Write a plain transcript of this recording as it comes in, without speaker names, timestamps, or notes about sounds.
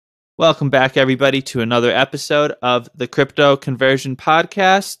Welcome back, everybody, to another episode of the Crypto Conversion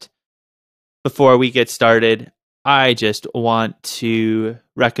Podcast. Before we get started, I just want to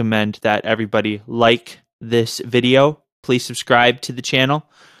recommend that everybody like this video. Please subscribe to the channel.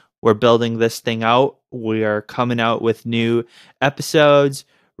 We're building this thing out. We are coming out with new episodes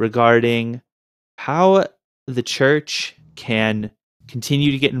regarding how the church can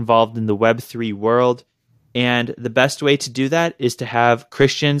continue to get involved in the Web3 world. And the best way to do that is to have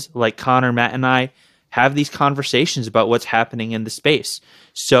Christians like Connor, Matt, and I have these conversations about what's happening in the space.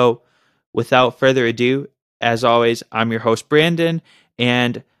 So without further ado, as always, I'm your host, Brandon,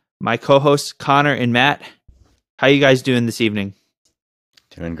 and my co-hosts, Connor and Matt. How you guys doing this evening?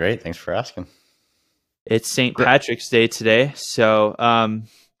 Doing great. Thanks for asking. It's St. Patrick's Day today. So,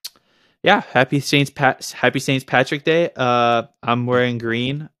 happy St. Patrick Day. I'm wearing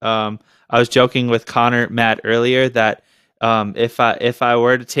green. I was joking with Connor, Matt, earlier that if I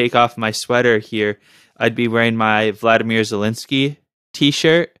were to take off my sweater here, I'd be wearing my Vladimir Zelensky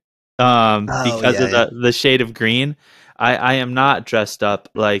t-shirt because of the shade of green. I am not dressed up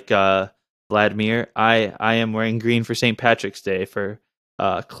like Vladimir. I am wearing green for St. Patrick's Day for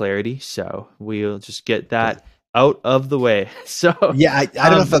clarity. So we'll just get that out of the way. So yeah, I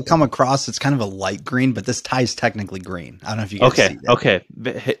don't know if it'll come across. It's kind of a light green, but this tie is technically green. I don't know if you guys see that. Okay.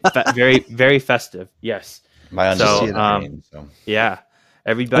 Very, very festive. Yes. Green, yeah.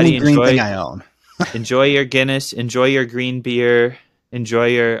 Everybody only green thing I own. Enjoy your Guinness. Enjoy your green beer. Enjoy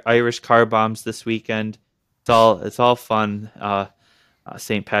your Irish car bombs this weekend. It's all fun.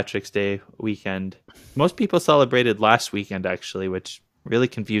 St. Patrick's Day weekend. Most people celebrated last weekend, actually, which really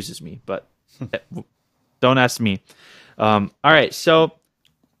confuses me, but don't ask me. All right, so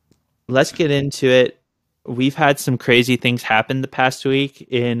let's get into it. We've had some crazy things happen the past week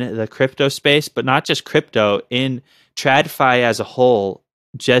in the crypto space, but not just crypto, in TradFi as a whole.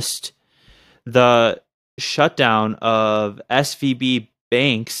 Just the shutdown of SVB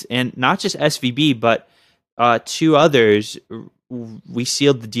banks, and not just SVB, but two others. We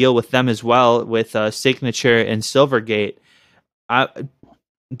sealed the deal with them as well, with Signature and Silvergate. I'm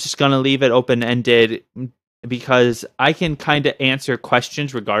just going to leave it open-ended because I can kind of answer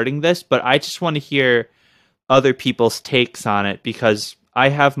questions regarding this, but I just want to hear other people's takes on it because I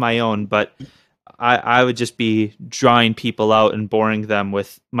have my own, but I would just be drawing people out and boring them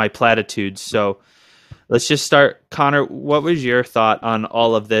with my platitudes. So let's just start. Connor, what was your thought on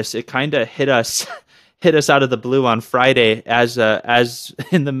all of this? It kind of hit us out of the blue on Friday as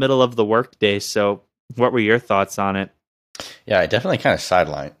in the middle of the workday. So what were your thoughts on it? Yeah, I definitely kind of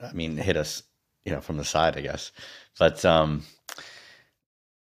hit us, from the side, I guess. But I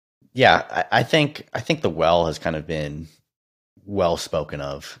think the well has kind of been well spoken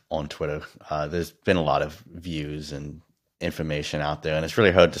of on Twitter. There's been a lot of views and information out there, and it's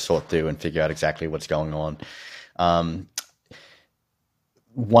really hard to sort through and figure out exactly what's going on.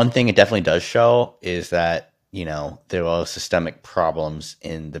 One thing it definitely does show is that, there are systemic problems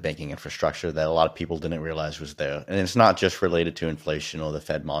in the banking infrastructure that a lot of people didn't realize was there. And it's not just related to inflation or the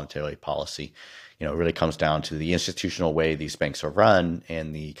Fed monetary policy. It really comes down to the institutional way these banks are run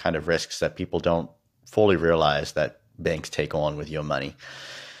and the kind of risks that people don't fully realize that banks take on with your money.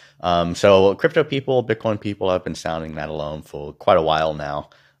 So crypto people, Bitcoin people have been sounding that alarm for quite a while now.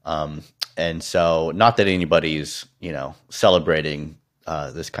 And so not that anybody's, celebrating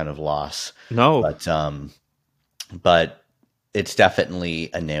this kind of loss. No. But it's definitely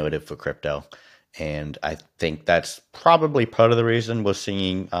a narrative for crypto. And I think that's probably part of the reason we're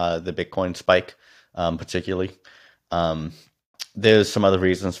seeing the Bitcoin spike, particularly. There's some other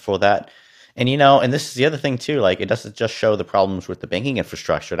reasons for that. And, and this is the other thing too, like it doesn't just show the problems with the banking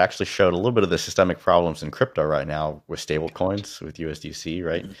infrastructure. It actually showed a little bit of the systemic problems in crypto right now with stable coins, with USDC,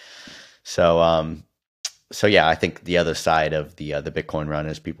 right? So yeah, I think the other side of the Bitcoin run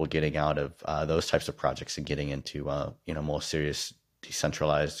is people getting out of those types of projects and getting into more serious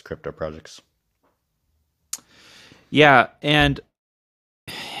decentralized crypto projects. Yeah, and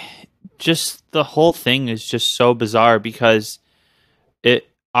just the whole thing is just so bizarre because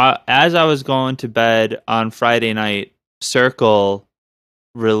as I was going to bed on Friday night, Circle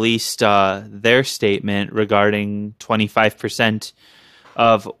released their statement regarding 25%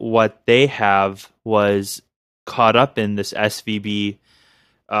 of what they have was caught up in this SVB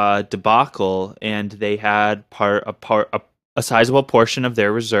debacle, and they had a sizable portion of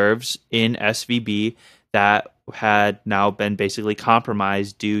their reserves in SVB that had now been basically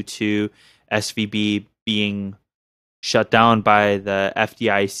compromised due to SVB being shut down by the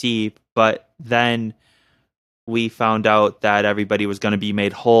FDIC. But then we found out that everybody was going to be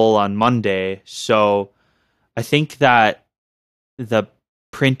made whole on Monday. So I think that the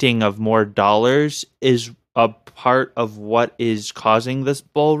printing of more dollars is a part of what is causing this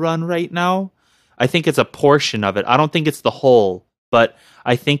bull run right now. I think it's a portion of it. I don't think it's the whole, but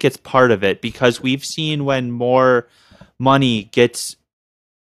I think it's part of it, because we've seen when more money gets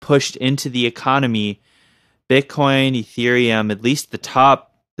pushed into the economy, Bitcoin, Ethereum, at least the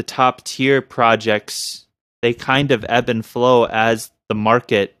top tier projects, they kind of ebb and flow as the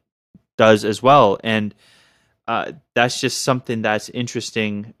market does as well. And that's just something that's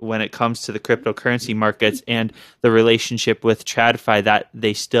interesting when it comes to the cryptocurrency markets and the relationship with TradFi, that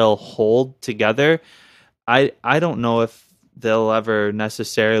they still hold together. I don't know if they'll ever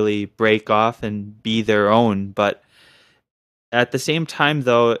necessarily break off and be their own, but at the same time,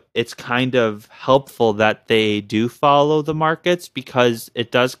 though, it's kind of helpful that they do follow the markets, because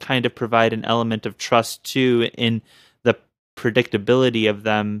it does kind of provide an element of trust too in the predictability of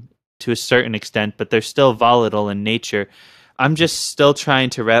them to a certain extent, but they're still volatile in nature. I'm just still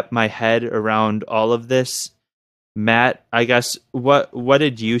trying to wrap my head around all of this. Matt, I guess, what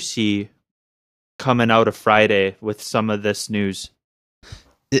did you see coming out of Friday with some of this news?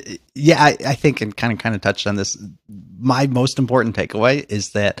 Yeah, I think, and kind of touched on this. My most important takeaway is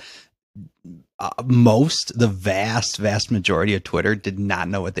that the vast majority of Twitter did not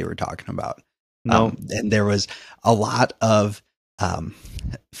know what they were talking about. No, and there was a lot of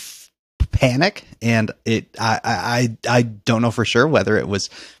panic, and I don't know for sure whether it was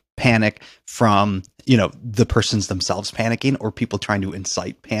panic from the persons themselves panicking, or people trying to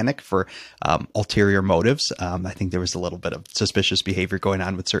incite panic for ulterior motives. I think there was a little bit of suspicious behavior going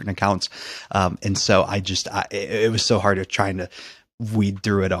on with certain accounts, and so it was so hard to trying to weed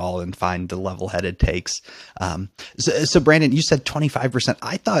through it all and find the level-headed takes. So Brandon, you said 25%.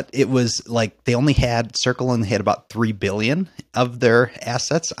 I thought it was like they only had Circle and they had about 3 billion of their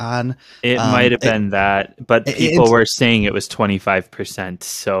assets on. It might have been that, but people were saying it was 25%.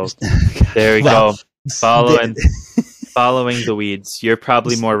 So there we go. Following the weeds. You're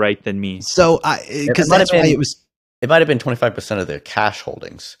probably more right than me. So because that's why it was. It might have been 25% of their cash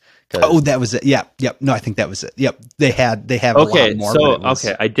holdings. Oh, that was it. Yeah. Yep. No, I think that was it. Yep. They have a lot more.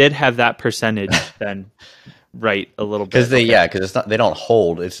 So I did have that percentage then right a little bit. Because it's not, they don't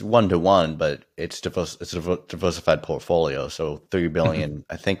hold. It's 1-to-1, but it's a diversified portfolio. So 3 billion,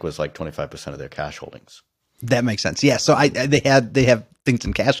 I think, was like 25% of their cash holdings. That makes sense. Yeah. So they have things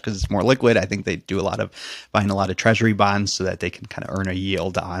in cash because it's more liquid. I think they do buying a lot of treasury bonds so that they can kind of earn a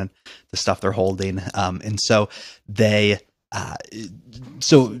yield on the stuff they're holding. And so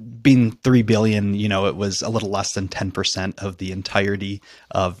so being 3 billion, it was a little less than 10% of the entirety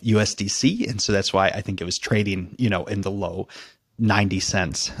of USDC. And so that's why I think it was trading, in the low 90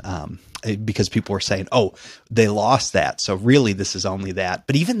 cents, because people were saying, oh, they lost that. So really this is only that.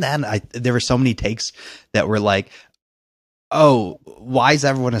 But even then there were so many takes that were like, oh, why is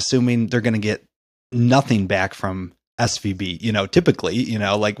everyone assuming they're going to get nothing back from SVB? Typically,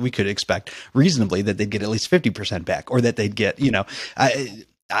 like we could expect reasonably that they'd get at least 50% back, or that they'd get,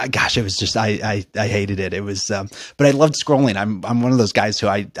 gosh, it was just, I hated it. It was, but I loved scrolling. I'm one of those guys who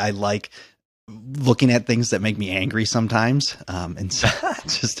I like looking at things that make me angry sometimes. And so I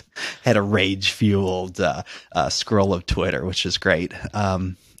just had a rage fueled, scroll of Twitter, which is great.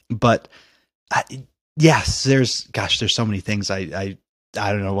 But yes, there's so many things. I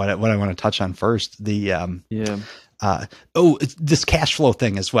don't know what I want to touch on first. The, this cash flow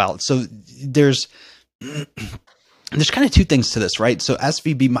thing as well. So there's kind of two things to this, right? So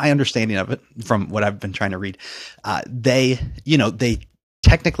SVB, my understanding of it from what I've been trying to read, they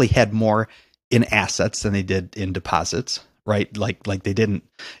technically had more in assets than they did in deposits, right? Like they didn't,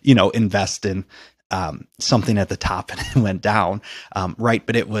 invest in something at the top and it went down, right?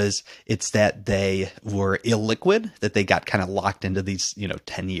 But it's that they were illiquid, that they got kind of locked into these,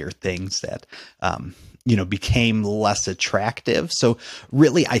 10-year things that, became less attractive. So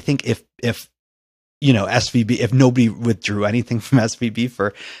really, I think if SVB, if nobody withdrew anything from SVB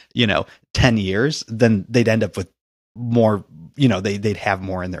for, 10 years, then they'd end up with more, they'd have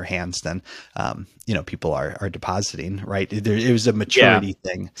more in their hands than, people are depositing, right? It was a maturity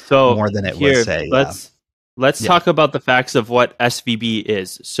thing, so more than it was let's talk about the facts of what SVB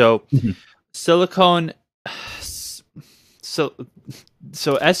is. So Silicon, so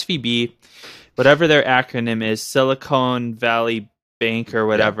SVB, whatever their acronym is, Silicon Valley Bank or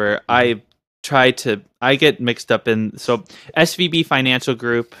whatever, I get mixed up in. So SVB Financial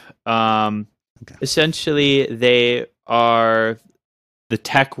Group, essentially they are the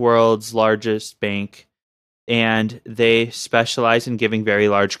tech world's largest bank, and they specialize in giving very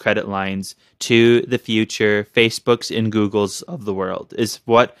large credit lines to the future Facebooks and Googles of the world, is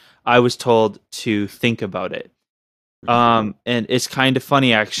what I was told to think about it. And it's kind of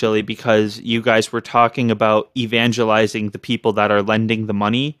funny actually, because you guys were talking about evangelizing the people that are lending the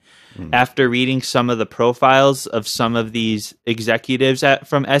money. After reading some of the profiles of some of these executives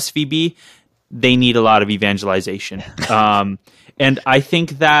from SVB, they need a lot of evangelization. And I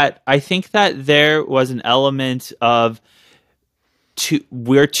think that there was an element of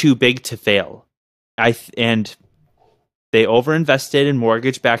we're too big to fail. And they overinvested in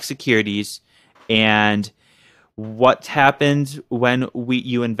mortgage-backed securities. And what happens when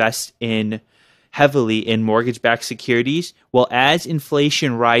you invest heavily in mortgage-backed securities? Well, as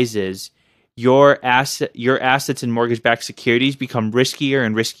inflation rises, your assets in mortgage-backed securities become riskier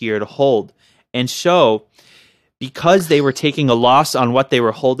and riskier to hold. And so, because they were taking a loss on what they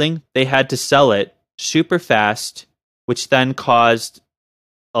were holding, they had to sell it super fast, which then caused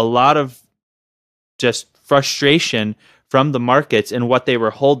a lot of just frustration from the markets and what they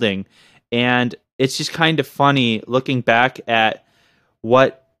were holding. And it's just kind of funny looking back at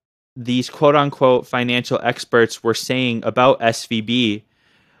what these quote-unquote financial experts were saying about SVB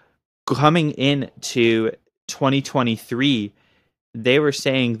coming into 2023. They were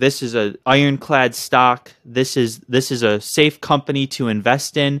saying this is an ironclad stock. This is a safe company to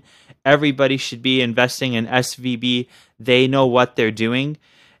invest in. Everybody should be investing in SVB. They know what they're doing.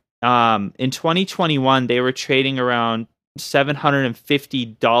 In 2021, they were trading around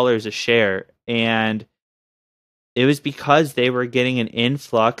 $750 a share, and it was because they were getting an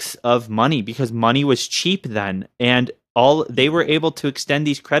influx of money, because money was cheap then, and they were able to extend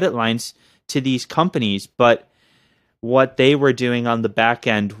these credit lines to these companies, but what they were doing on the back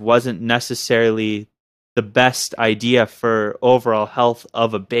end wasn't necessarily the best idea for overall health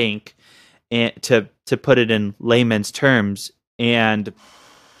of a bank, and to put it in layman's terms. And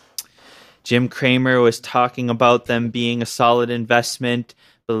Jim Cramer was talking about them being a solid investment.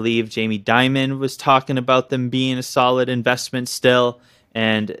 I believe Jamie Dimon was talking about them being a solid investment still.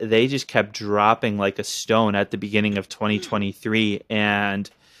 And they just kept dropping like a stone at the beginning of 2023. And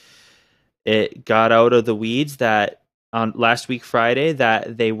it got out of the weeds that on last week, Friday,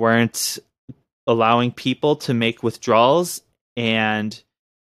 that they weren't allowing people to make withdrawals. And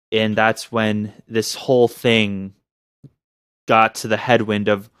that's when this whole thing got to the headwind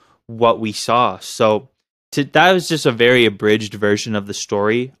of what we saw. So that was just a very abridged version of the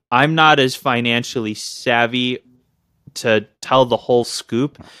story. I'm not as financially savvy to tell the whole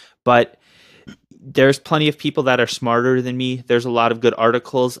scoop, but there's plenty of people that are smarter than me. There's a lot of good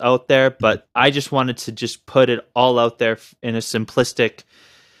articles out there, but I just wanted to just put it all out there in a simplistic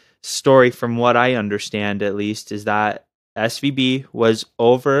story. From what I understand, at least, is that SVB was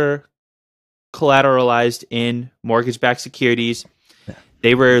over collateralized in mortgage-backed securities.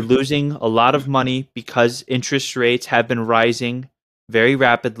 They were losing a lot of money because interest rates have been rising very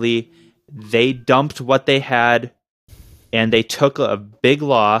rapidly. They dumped what they had, and they took a big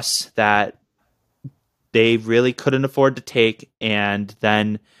loss that they really couldn't afford to take. And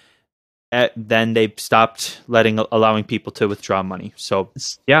then they stopped allowing people to withdraw money. So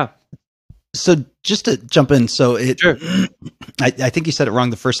yeah. So just to jump in, so Sure. I think you said it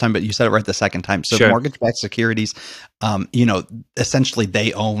wrong the first time, but you said it right the second time. So Sure. Mortgage-backed securities, essentially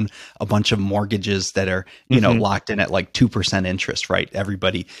they own a bunch of mortgages that are, locked in at like 2% interest, right?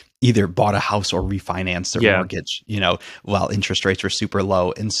 Everybody either bought a house or refinanced their mortgage, while interest rates were super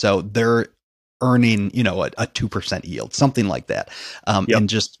low. And so they're earning, a 2% yield, something like that. And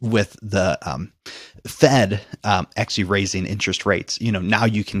just with the Fed actually raising interest rates, now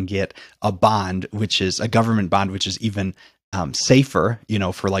you can get a bond, which is a government bond, which is even safer,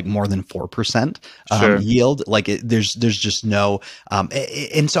 for like more than 4% Sure. yield. Like there's just no,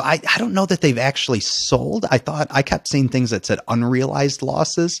 and so I don't know that they've actually sold. I kept seeing things that said unrealized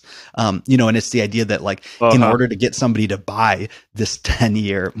losses, and it's the idea that like in order to get somebody to buy this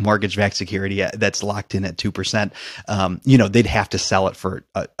 10-year mortgage-backed security that's locked in at 2%, they'd have to sell it for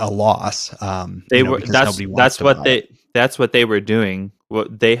a loss. That's what they were doing.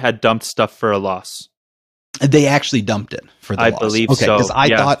 They had dumped stuff for a loss. They actually dumped it for the loss. I believe so. Because I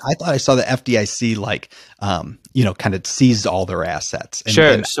thought I saw the FDIC kind of seized all their assets.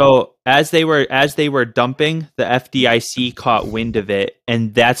 So as they were dumping, the FDIC caught wind of it,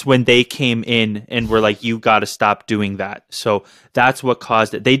 and that's when they came in and were like, "You got to stop doing that." So that's what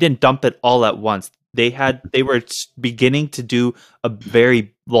caused it. They didn't dump it all at once. They were beginning to do a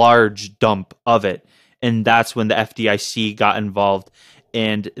very large dump of it, and that's when the FDIC got involved,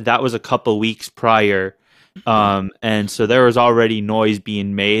 and that was a couple weeks prior. And so there was already noise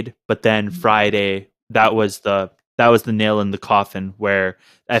being made, but then Friday, that was the nail in the coffin where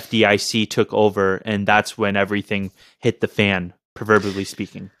FDIC took over, and that's when everything hit the fan, proverbially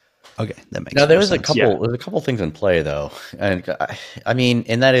speaking. Okay, that makes Now there more was a sense. couple. There's a couple things in play though, and I mean,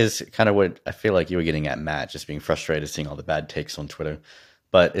 and that is kind of what I feel like you were getting at, Matt, just being frustrated seeing all the bad takes on Twitter.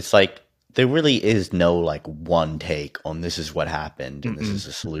 But it's like there really is no like one take on this is what happened and this is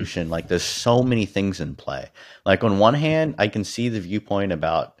a solution. Like there's so many things in play. Like on one hand, I can see the viewpoint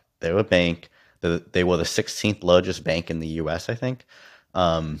about they're a bank. They were the 16th largest bank in the U.S. I think.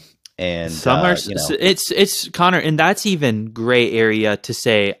 And Some are you know, it's Connor, and that's even gray area to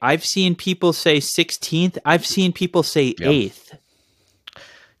say. I've seen people say 16th. I've seen people say yeah. 8th.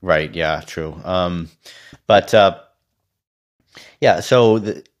 Right. Yeah. True. But yeah.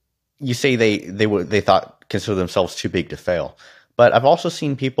 So you say they thought consider themselves too big to fail, but I've also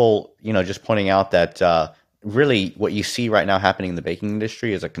seen people, you know, just pointing out that really what you see right now happening in the banking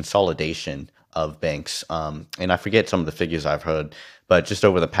industry is a consolidation of banks. And I forget some of the figures I've heard, but just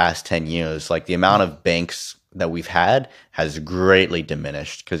over the past 10 years, like the amount of banks that we've had has greatly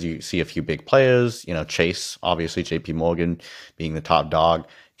diminished because you see a few big players, you know, Chase, obviously JP Morgan being the top dog,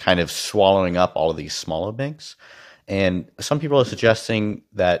 kind of swallowing up all of these smaller banks. And some people are suggesting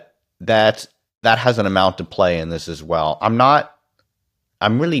that has an amount to play in this as well. I'm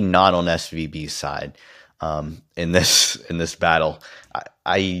really not on SVB's side in this battle.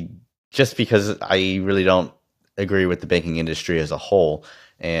 I just because I really don't agree with the banking industry as a whole,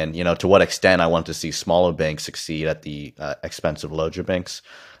 and you know to what extent I want to see smaller banks succeed at the expense of larger banks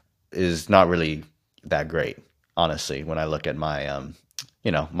is not really that great, honestly. When I look at my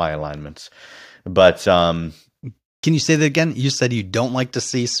my alignments, but Can you say that again? You said you don't like to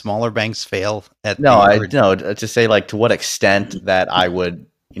see smaller banks fail at to say like to what extent that I would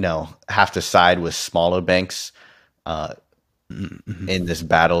have to side with smaller banks in this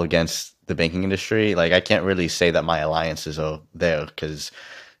battle against the banking industry. Like I can't really say that my alliances are there because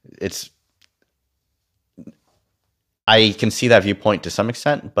I can see that viewpoint to some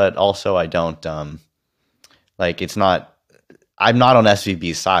extent, but also I don't it's not. I'm not on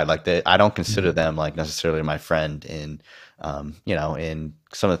SVB's side. Like I don't consider them like necessarily my friend in in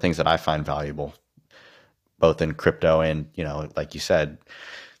some of the things that I find valuable, both in crypto and like you said,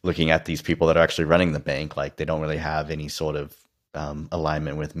 looking at these people that are actually running the bank. Like they don't really have any sort of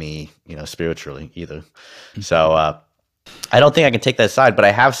alignment with me, spiritually either. So I don't think I can take that side, but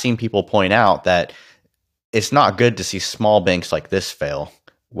I have seen people point out that it's not good to see small banks like this fail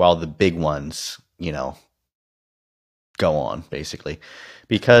while the big ones, go on basically,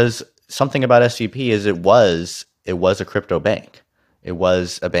 because something about SVP is it was a crypto bank. It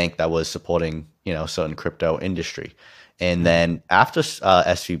was a bank that was supporting, certain crypto industry. And then after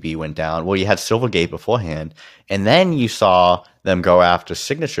SVB went down, well, you had Silvergate beforehand, and then you saw them go after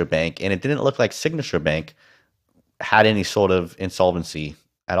Signature Bank, and it didn't look like Signature Bank had any sort of insolvency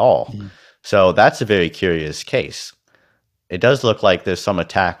at all. Mm-hmm. So that's a very curious case. It does look like there's some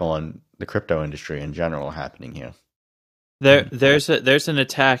attack on the crypto industry in general happening here. There's an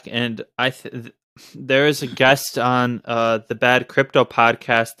attack, and there is a guest on the Bad Crypto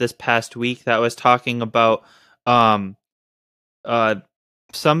podcast this past week that was talking about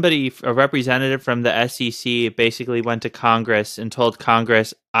somebody, a representative from the SEC, basically went to Congress and told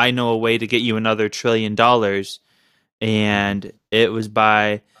Congress, "I know a way to get you another $1 trillion," and it was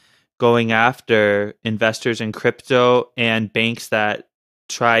by going after investors in crypto and banks that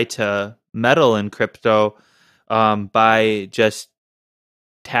try to meddle in crypto. By just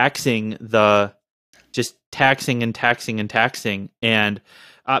taxing and taxing. And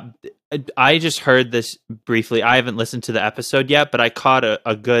I just heard this briefly. I haven't listened to the episode yet, but I caught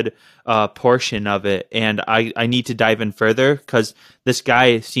a good portion of it. And I need to dive in further because this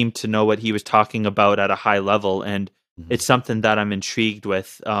guy seemed to know what he was talking about at a high level. And it's something that I'm intrigued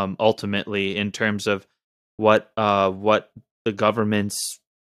with ultimately in terms of what the government's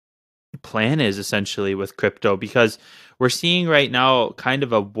plan is essentially with crypto, because we're seeing right now kind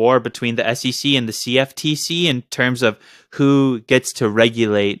of a war between the SEC and the CFTC in terms of who gets to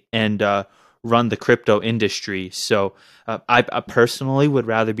regulate and run the crypto industry. So I personally would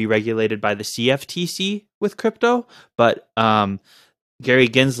rather be regulated by the CFTC with crypto, but Gary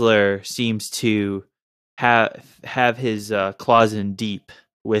Gensler seems to have his claws in deep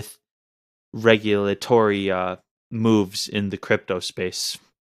with regulatory moves in the crypto space.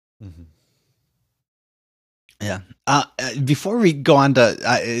 Mm-hmm. Yeah. Before we go on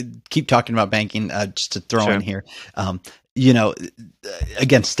to keep talking about banking, just to throw in here,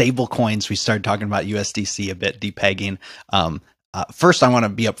 again, stable coins, we started talking about USDC a bit, depegging. First, I want to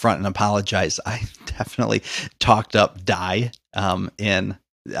be upfront and apologize. I definitely talked up DAI in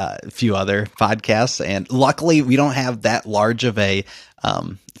a few other podcasts, and luckily we don't have that large of a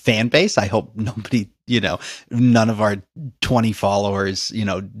fan base. I hope nobody none of our 20 followers,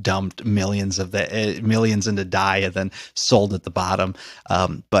 dumped millions into DAI and then sold at the bottom.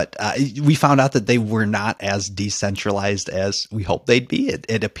 But we found out that they were not as decentralized as we hoped they'd be.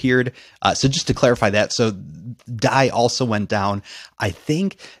 It appeared. So just to clarify that, so DAI also went down. I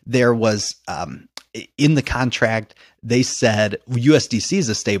think there was in the contract, they said USDC is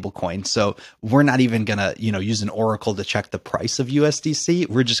a stable coin. So we're not even going to, use an oracle to check the price of USDC.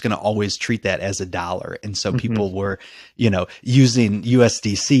 We're just going to always treat that as a dollar. And so people were, using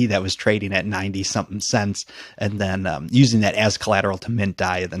USDC that was trading at 90 something cents and then using that as collateral to mint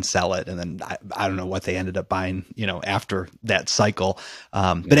DAI and then sell it. And then I don't know what they ended up buying, after that cycle.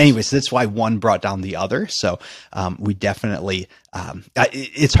 But anyway, so that's why one brought down the other. So we definitely,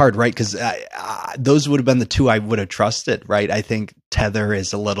 it's hard, right? Because those would have been the two I would have trusted, right? I think Tether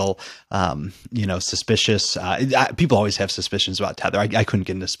is a little, suspicious. People always have suspicions about Tether. I couldn't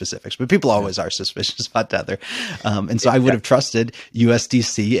get into specifics, but people always are suspicious about Tether. And so I would have trusted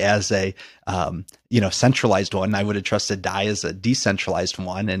USDC as a, centralized one. I would have trusted DAI as a decentralized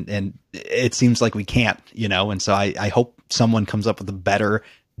one. And it seems like we can't, and so I hope someone comes up with a better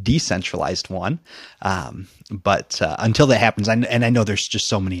decentralized one. But until that happens, and I know there's just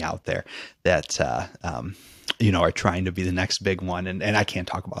so many out there that, are trying to be the next big one. And I can't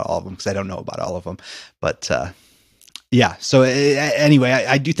talk about all of them because I don't know about all of them. But yeah. So anyway,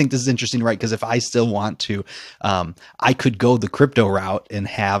 I do think this is interesting, right? Because if I still want to, I could go the crypto route and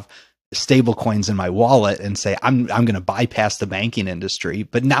have stable coins in my wallet and say, I'm going to bypass the banking industry.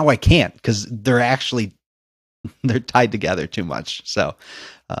 But now I can't because they're tied together too much. So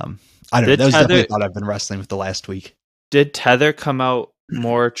I don't know. That was definitely a thought I've been wrestling with the last week. Did Tether come out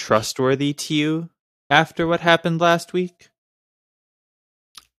more trustworthy to you after what happened last week?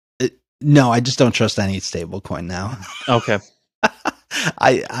 No, I just don't trust any stable coin now. Okay.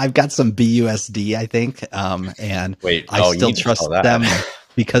 I've got some BUSD, I think. And I still trust them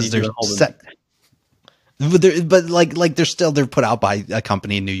because they're set. But they're put out by a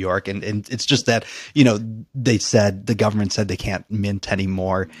company in New York, and it's just that the government said they can't mint any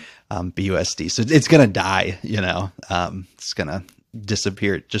more BUSD, so it's gonna die. It's gonna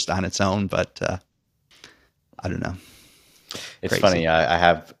disappear just on its own. But I don't know. It's funny. I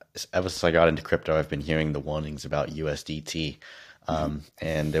have ever since I got into crypto, I've been hearing the warnings about USDT,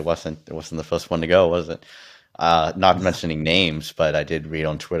 and it wasn't the first one to go, was it? Not mentioning names, but I did read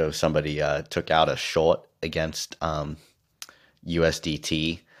on Twitter somebody took out a short against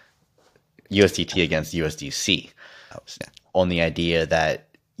USDT against USDC on the idea that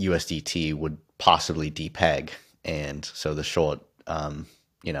USDT would possibly depeg, and so the short,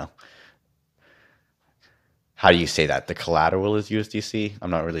 how do you say that? The collateral is USDC?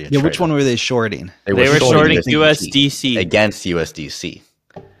 I'm not really a trader. Which one were they shorting? They were shorting USDC against USDC.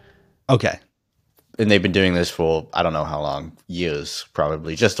 Okay. And they've been doing this for, I don't know how long, years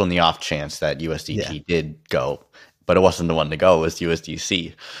probably, just on the off chance that USDT did go. But it wasn't the one to go, it was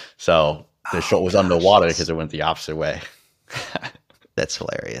USDC. So the short was underwater because it went the opposite way. That's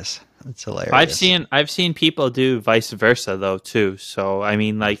hilarious. That's hilarious. I've seen people do vice versa though too. So I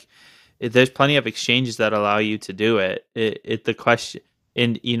mean, like, there's plenty of exchanges that allow you to do it. The question,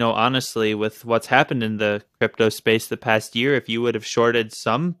 and honestly, with what's happened in the crypto space the past year, if you would have shorted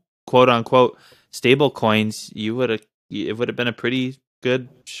some quote unquote stable coins, it would have been a pretty good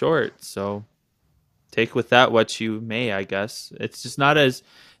short. So take with that what you may, I guess. It's not as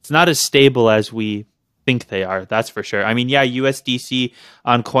stable as we think they are. That's for sure. I mean, yeah, USDC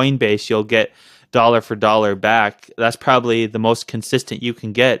on Coinbase, you'll get dollar for dollar back. That's probably the most consistent you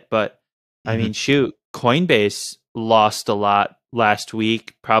can get. But I mean, shoot, Coinbase lost a lot last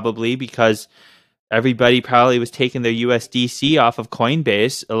week, probably because everybody probably was taking their USDC off of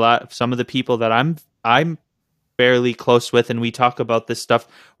Coinbase. Some of the people that I'm fairly close with, and we talk about this stuff,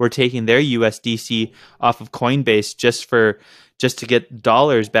 were taking their USDC off of Coinbase just to get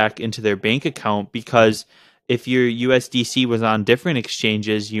dollars back into their bank account, because if your USDC was on different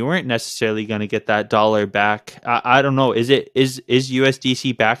exchanges, you weren't necessarily going to get that dollar back. I don't know. Is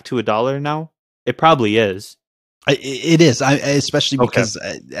USDC back to $1 now? It probably is. It is, especially because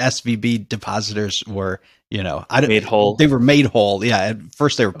SVB depositors were, made whole. They were made whole. Yeah, at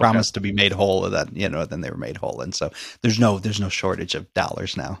first they were promised to be made whole, and then they were made whole, and so there's no shortage of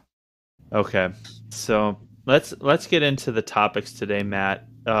dollars now. Okay, so let's get into the topics today, Matt.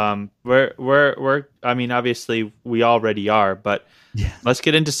 We're I mean, obviously we already are, but let's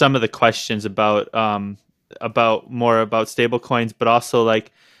get into some of the questions about stablecoins, but also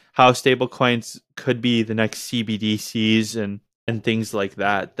like how stablecoins could be the next CBDCs, and and things like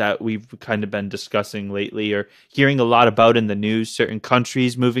that we've kind of been discussing lately or hearing a lot about in the news. Certain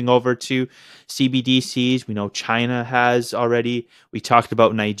countries moving over to CBDCs. We know China has already. We talked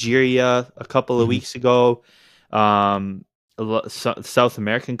about Nigeria a couple of weeks ago. South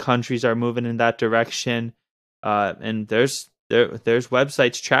American countries are moving in that direction, and there's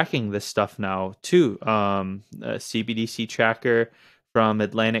websites tracking this stuff now too. A CBDC tracker from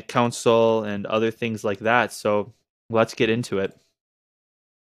Atlantic Council and other things like that. So let's get into it.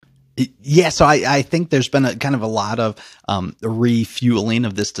 Yeah, so I think there's been a kind of a lot of refueling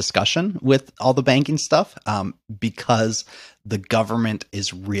of this discussion with all the banking stuff because the government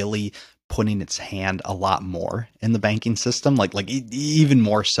is really putting its hand a lot more in the banking system, like even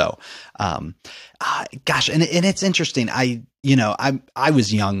more so. Gosh, and it's interesting. I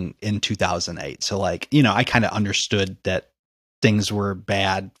was young in 2008, so I kind of understood that things were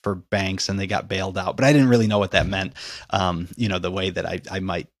bad for banks and they got bailed out, but I didn't really know what that meant, the way that I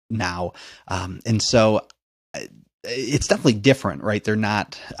might now. And so it's definitely different, right? They're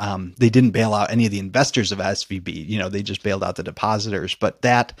not, they didn't bail out any of the investors of SVB, they just bailed out the depositors, but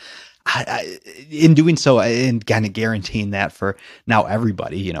that, in doing so and kind of guaranteeing that for now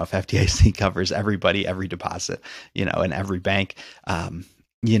everybody, if FDIC covers everybody, every deposit, and every bank,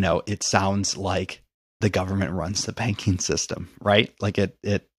 it sounds like the government runs the banking system, right? Like I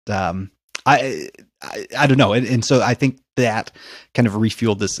don't know. And so I think that kind of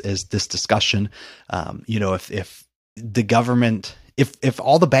refueled this discussion. If the government, if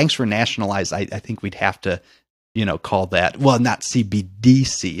all the banks were nationalized, I think we'd have to, call that, well, not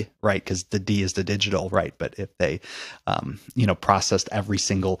CBDC, right? Because the D is the digital, right? But if they, processed every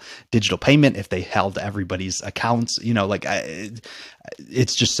single digital payment, if they held everybody's accounts,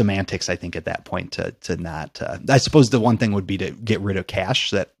 it's just semantics, I think, at that point to not, I suppose the one thing would be to get rid of cash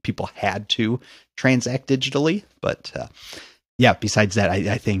so that people had to transact digitally. But yeah, besides that,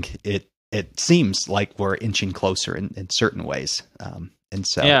 I think it seems like we're inching closer in certain ways. And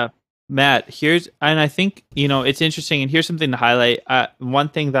so, yeah. Matt, I think, it's interesting, and here's something to highlight. One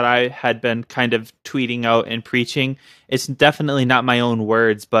thing that I had been kind of tweeting out and preaching, it's definitely not my own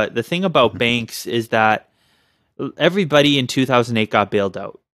words, but the thing about banks is that everybody in 2008 got bailed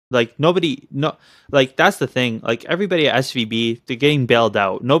out. Like that's the thing. Like everybody at SVB, they're getting bailed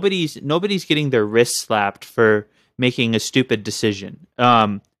out. Nobody's getting their wrist slapped for making a stupid decision,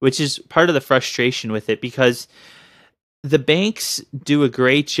 which is part of the frustration with it, because the banks do a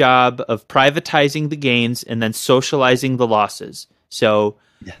great job of privatizing the gains and then socializing the losses. So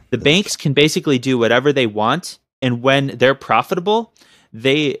the banks can basically do whatever they want, and when they're profitable,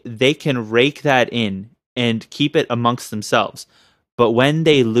 they can rake that in and keep it amongst themselves. But when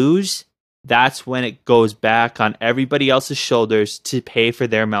they lose, that's when it goes back on everybody else's shoulders to pay for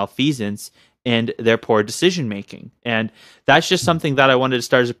their malfeasance and their poor decision making. And that's just something that I wanted to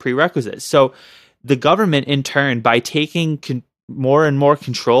start as a prerequisite. So the government, in turn, by taking more and more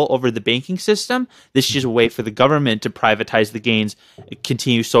control over the banking system, this is just a way for the government to privatize the gains,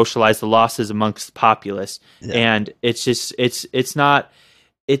 continue to socialize the losses amongst the populace. Yeah. And it's just, it's not,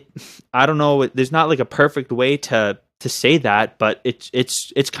 I don't know, there's not like a perfect way to say that, but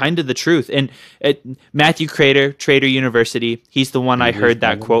it's kind of the truth. And Matthew Crater, Trader University, he's the one I heard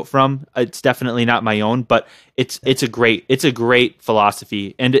that quote from. It's definitely not my own, but it's a great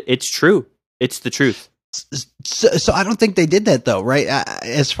philosophy, and it's true. It's the truth. So I don't think they did that though, right?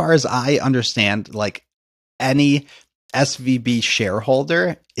 As far as I understand, like any SVB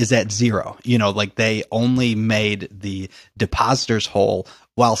shareholder is at zero. They only made the depositors whole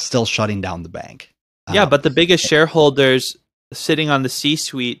while still shutting down the bank. Yeah, but the biggest shareholders sitting on the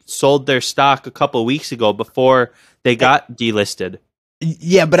C-suite sold their stock a couple of weeks ago before they got delisted.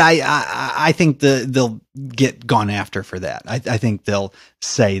 Yeah, but I think they'll get gone after for that. I think they'll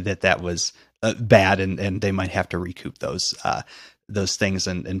say that was bad, and they might have to recoup those things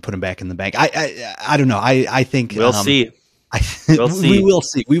and put them back in the bank. I don't know. I think we'll see.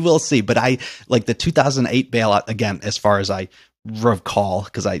 We will see. But like the 2008 bailout, again, as far as I recall,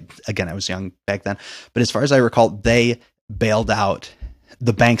 because I was young back then, but as far as I recall, they bailed out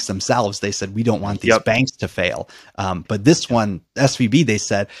the banks themselves. They said, we don't want these banks to fail. But this one, SVB, they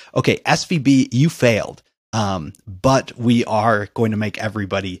said, okay, SVB, you failed. But we are going to make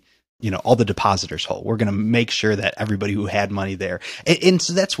everybody, all the depositors whole. We're going to make sure that everybody who had money there. And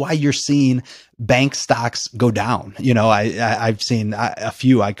so that's why you're seeing bank stocks go down. I've seen a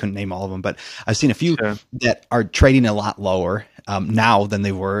few, I couldn't name all of them, but I've seen a few that are trading a lot lower now than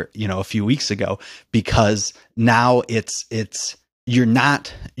they were, a few weeks ago, because now you're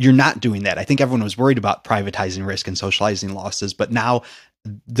not doing that. I think everyone was worried about privatizing risk and socializing losses, but now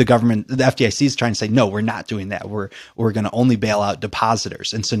the government, the FDIC is trying to say, no, we're not doing that. We're going to only bail out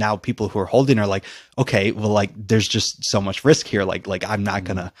depositors. And so now people who are holding are like, okay, well, like there's just so much risk here. Like I'm not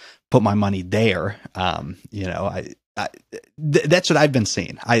going to put my money there. That's what I've been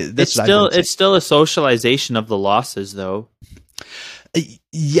seeing. It's still a socialization of the losses, though.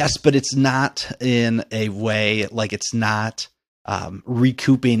 Yes, but it's not in a way like it's not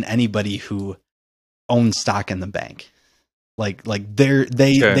recouping anybody who owns stock in the bank. Like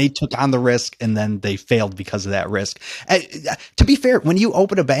they took on the risk and then they failed because of that risk. To be fair, when you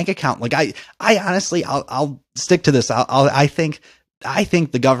open a bank account, like I honestly, I'll stick to this. I think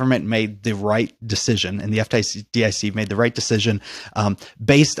the government made the right decision, and the FDIC made the right decision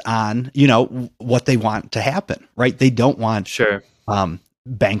based on what they want to happen. Right? They don't want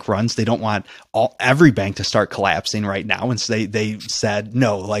bank runs. They don't want every bank to start collapsing right now. And so they said,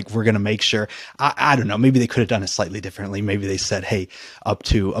 no, like we're going to make sure, I don't know, maybe they could have done it slightly differently. Maybe they said, hey, up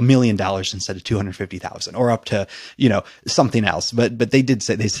to $1 million instead of 250,000 or up to, something else. But they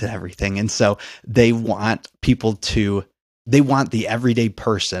said everything. And so they want they want the everyday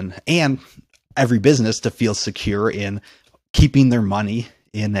person and every business to feel secure in keeping their money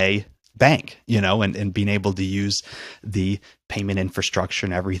in a bank, and being able to use the payment infrastructure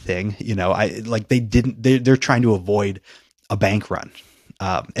and everything, they're trying to avoid a bank run.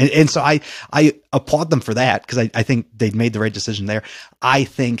 And so I applaud them for that, because I think they made the right decision there. I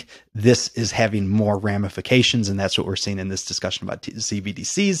think this is having more ramifications, and that's what we're seeing in this discussion about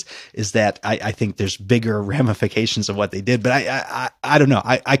CBDCs, is that I think there's bigger ramifications of what they did, but I don't know.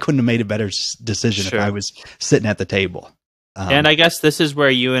 I couldn't have made a better decision if I was sitting at the table. And I guess this is where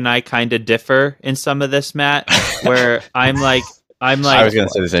you and I kind of differ in some of this, Matt, where I'm like, I was going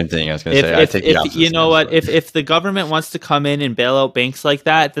to say the same thing. I was going to say, I take the opposite. You know what? If the government wants to come in and bail out banks like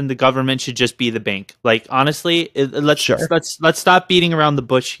that, then the government should just be the bank. Like, honestly, let's stop beating around the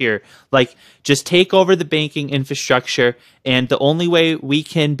bush here. Like, just take over the banking infrastructure, and the only way we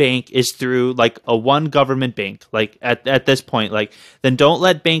can bank is through like a one government bank. Like at this point, like then don't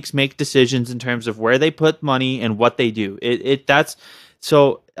let banks make decisions in terms of where they put money and what they do.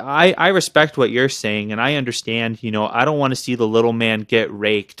 So I respect what you're saying, and I understand, I don't want to see the little man get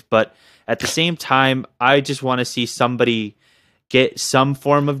raked, but at the same time, I just want to see somebody get some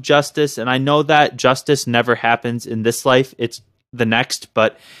form of justice. And I know that justice never happens in this life. It's the next,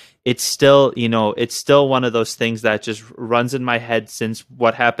 but it's still, it's still one of those things that just runs in my head since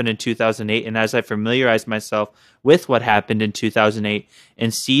what happened in 2008. And as I familiarize myself with what happened in 2008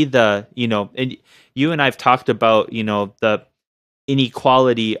 and see and you and I've talked about, the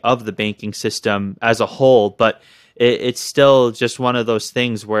inequality of the banking system as a whole, but it's still just one of those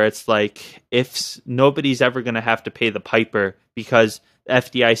things where it's like, if nobody's ever going to have to pay the piper, because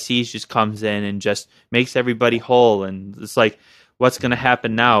FDIC just comes in and just makes everybody whole, and it's like, what's going to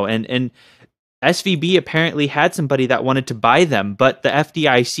happen now? And SVB apparently had somebody that wanted to buy them, but the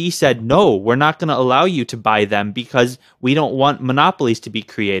FDIC said, no, we're not going to allow you to buy them because we don't want monopolies to be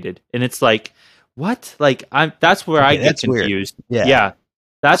created. And it's like, what? Like, that's where I get confused. Yeah.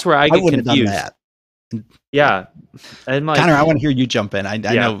 That's where I get confused. Done that. Yeah. And like, Connor, I want to hear you jump in. I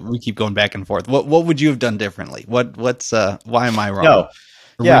know we keep going back and forth. What would you have done differently? Why am I wrong?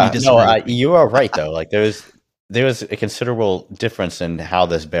 You are right though. Like there was a considerable difference in how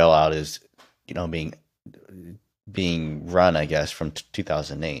this bailout is, being run, I guess, from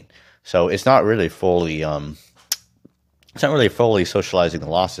 2008. So it's not really fully socializing the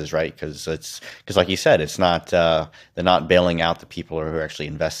losses, right? Because like you said, it's not they're not bailing out the people who are actually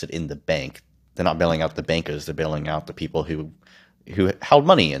invested in the bank. They're not bailing out the bankers. They're bailing out the people who held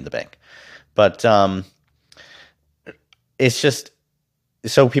money in the bank. But it's just,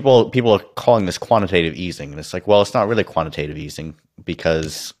 so people are calling this quantitative easing, and it's like, well, it's not really quantitative easing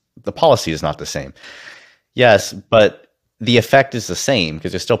because the policy is not the same. Yes, but the effect is the same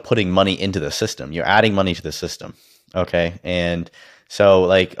because you're still putting money into the system. You're adding money to the system. Okay. And so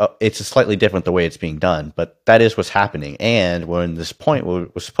like, it's slightly different the way it's being done, but that is what's happening. And we're in this point where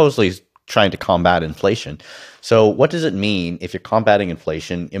we're supposedly trying to combat inflation. So what does it mean if you're combating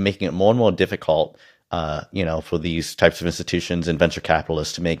inflation? You're making it more and more difficult, for these types of institutions and venture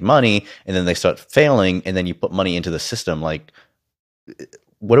capitalists to make money, and then they start failing, and then you put money into the system. Like,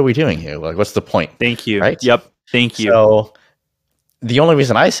 what are we doing here? Like, what's the point? Thank you. Right? Yep. Thank you. So the only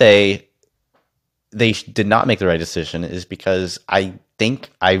reason I say they did not make the right decision is because I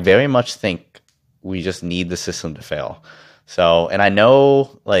very much think we just need the system to fail. So, and I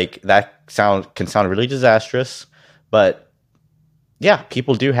know like that can sound really disastrous, but yeah,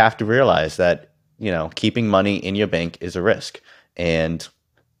 people do have to realize that, keeping money in your bank is a risk, and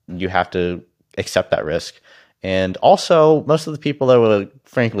you have to accept that risk. And also, most of the people that were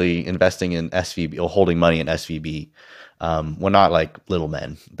frankly investing in SVB or holding money in SVB were not like little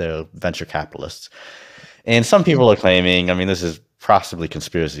men. They're venture capitalists. And some people are claiming, I mean, this is possibly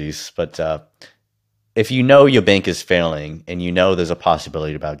conspiracies, but if you know your bank is failing and you know there's a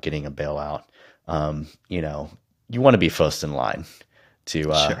possibility about getting a bailout, you know, you want to be first in line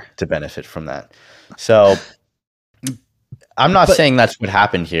to benefit from that. So I'm not saying that's what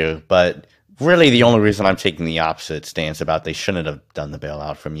happened here, but really the only reason I'm taking the opposite stance about they shouldn't have done the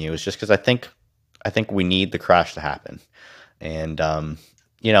bailout from you is just because I think we need the crash to happen. And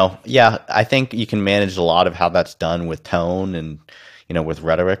you know, yeah, I think you can manage a lot of how that's done with tone and, you know, with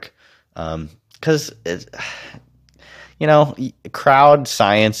rhetoric. Because, you know, crowd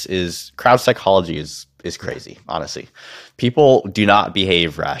psychology is crazy, honestly. People do not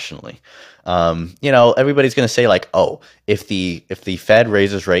behave rationally. You know, everybody's going to say like, oh, if the Fed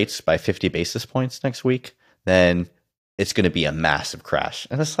raises rates by 50 basis points next week, then it's going to be a massive crash.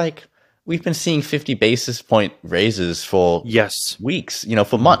 And it's like, we've been seeing 50 basis point raises for weeks, you know,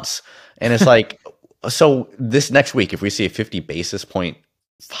 for months. And it's like, so this next week, if we see a 50 basis point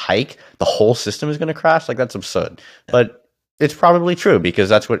hike, the whole system is going to crash. Like, that's absurd. But it's probably true because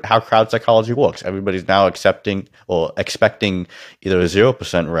that's how crowd psychology works. Everybody's now accepting or expecting either a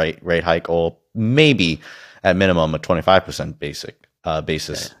 0% rate hike or maybe at minimum a 25%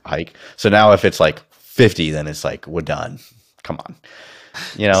 basis hike. So now if it's like 50, then it's like, we're done. Come on.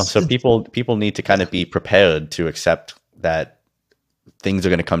 You know, so people need to kind of be prepared to accept that things are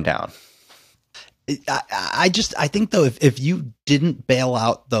going to come down. I think though, if you didn't bail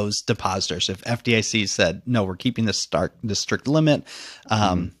out those depositors, if FDIC said no, we're keeping this strict limit,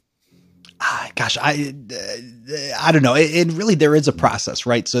 gosh, I don't know. And really, there is a process,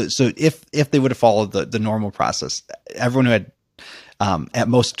 right? So if they would have followed the normal process, everyone who had at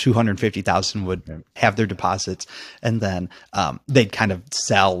most 250,000 would have their deposits, and then they'd kind of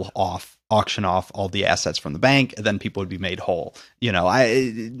auction off all the assets from the bank, and then people would be made whole, you know,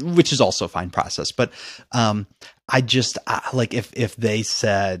 which is also a fine process. But I like if they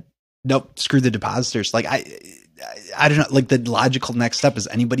said, nope, screw the depositors, like I don't know, like the logical next step is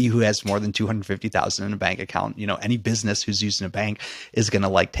anybody who has more than 250,000 in a bank account, you know, any business who's using a bank is going to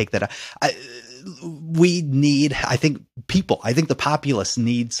like take that. I think the populace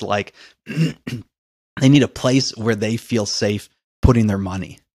needs like, they need a place where they feel safe putting their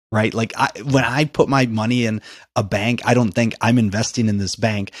money, right? Like when I put my money in a bank, I don't think I'm investing in this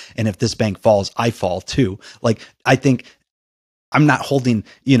bank, and if this bank falls, I fall too. Like, I think I'm not holding,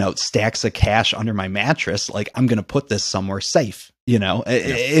 you know, stacks of cash under my mattress. Like, I'm going to put this somewhere safe, you know,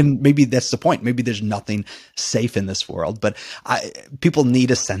 and maybe that's the point. Maybe there's nothing safe in this world, but people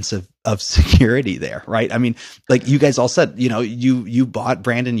need a sense of security there, right? I mean, like you guys all said, you know, you bought,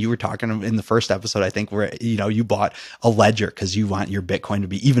 Brandon, you were talking in the first episode, I think, where, you know, you bought a ledger because you want your Bitcoin to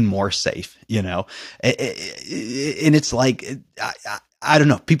be even more safe, you know, and it's like, I don't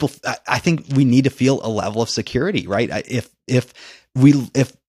know, people, I think we need to feel a level of security, right?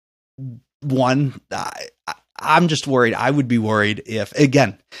 I'm just worried. I would be worried if,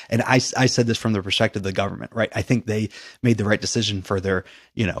 again, and I said this from the perspective of the government, right? I think they made the right decision for their,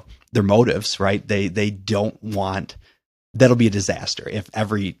 you know, their motives, right? They don't want, that'll be a disaster if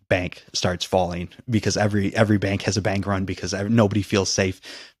every bank starts falling because every bank has a bank run because nobody feels safe,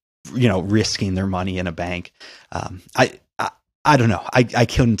 you know, risking their money in a bank. I don't know. I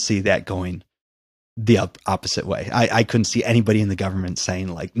couldn't see that going the opposite way. I couldn't see anybody in the government saying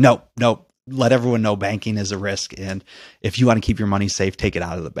like, nope, let everyone know banking is a risk, and if you want to keep your money safe, take it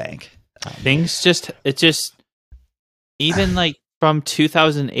out of the bank. Even like from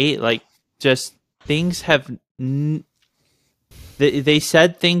 2008, like just things have, they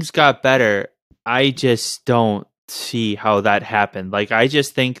said things got better. I just don't see how that happened. Like, I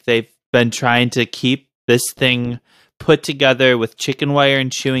just think they've been trying to keep this thing put together with chicken wire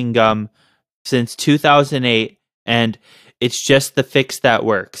and chewing gum since 2008, and it's just the fix that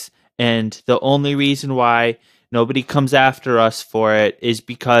works. And the only reason why nobody comes after us for it is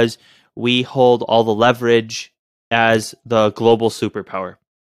because we hold all the leverage as the global superpower.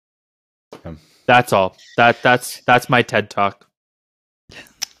 That's all. That's my TED Talk.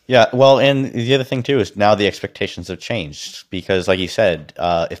 Yeah, well, and the other thing too is now the expectations have changed because, like you said,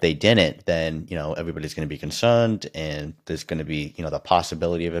 if they didn't, then, you know, everybody's going to be concerned, and there's going to be, you know, the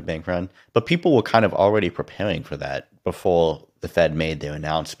possibility of a bank run. But people were kind of already preparing for that before the Fed made their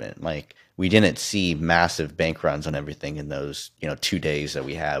announcement. Like, we didn't see massive bank runs on everything in those, you know, 2 days that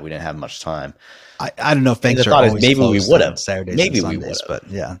we had. We didn't have much time. I don't know if banks are always maybe we would have Saturdays, maybe and Sundays, we would have,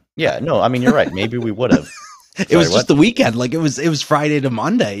 but yeah, no, I mean, you're right. Maybe we would have. It was just the weekend. Like it was Friday to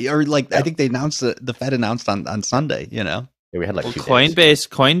Monday, or like I think they announced the Fed announced on Sunday. Yeah, we had like 2 days.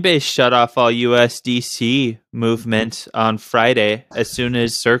 Coinbase shut off all USDC movement on Friday as soon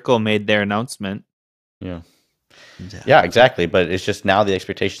as Circle made their announcement. Yeah, exactly. But it's just now the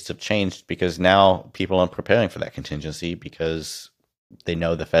expectations have changed because now people are preparing for that contingency because they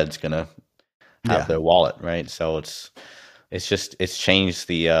know the Fed's going to have their wallet, right? So it's changed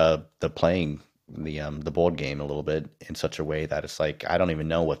the board game a little bit in such a way that it's like I don't even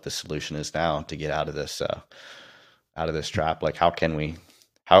know what the solution is now to get out of this trap. Like how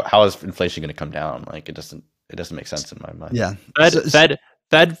is inflation going to come down? Like it doesn't make sense in my mind. Yeah.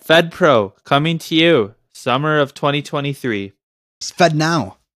 Fed Pro coming to you summer of 2023. Fed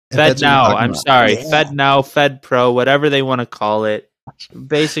Now. I'm sorry. Yeah. Fed Now, Fed Pro, whatever they want to call it.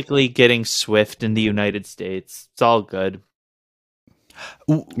 Basically getting Swift in the United States. It's all good.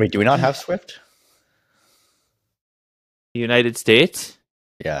 Wait, do we not have Swift? The United States?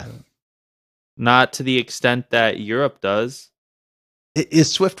 Yeah. Not to the extent that Europe does.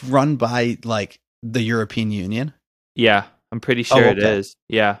 Is Swift run by like the European Union? Yeah, I'm pretty sure it is.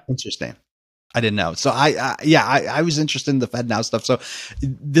 Yeah. Interesting. I didn't know. So I was interested in the Fed Now stuff. So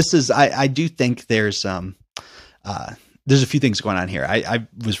this is, I do think there's a few things going on here. I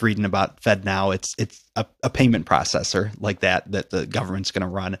was reading about Fed Now. It's a payment processor like that the government's going to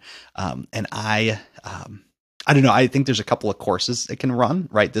run. And I don't know. I think there's a couple of courses it can run,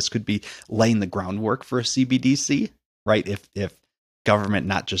 right? This could be laying the groundwork for a CBDC, right? If government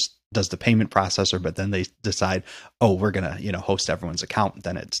not just does the payment processor, but then they decide, oh, we're going to, host everyone's account.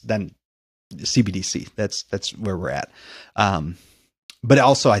 Then CBDC, that's where we're at. But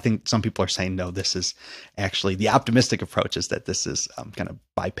also I think some people are saying, no, this is actually the optimistic approach is that this is going to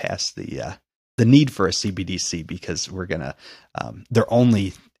bypass the need for a CBDC because we're going to, they're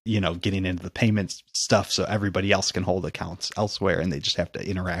only, getting into the payments stuff. So everybody else can hold accounts elsewhere and they just have to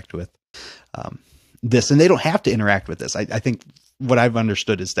interact with this, and they don't have to interact with this. I think what I've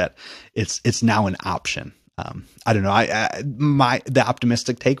understood is that it's now an option. I don't know. The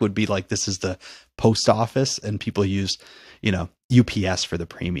optimistic take would be like, this is the post office and people use, UPS for the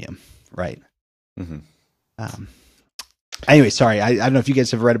premium. Right. Mm-hmm. Anyway, sorry. I don't know if you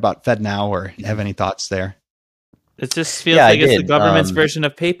guys have read about Fed Now or have any thoughts there. It just feels like it's the government's version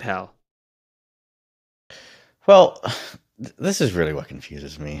of PayPal. Well, this is really what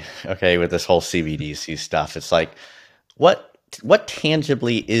confuses me. Okay. With this whole CBDC stuff, it's like, what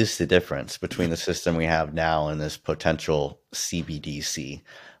tangibly is the difference between the system we have now and this potential CBDC?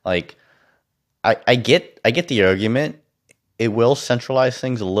 Like, I get the argument. It will centralize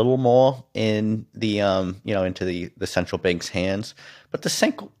things a little more in the into the central bank's hands, but the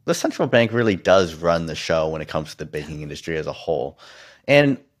central bank really does run the show when it comes to the banking industry as a whole,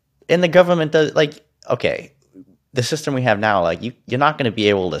 and the government does. Like, okay, the system we have now, like you're not going to be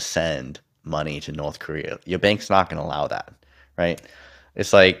able to send money to North Korea. Your bank's not going to allow that. Right.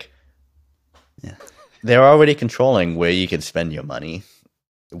 It's like, they're already controlling where you can spend your money,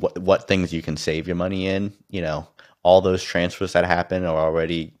 what things you can save your money in, all those transfers that happen are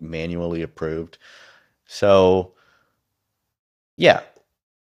already manually approved. So yeah.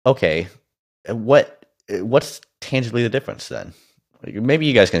 Okay. What's tangibly the difference then? Maybe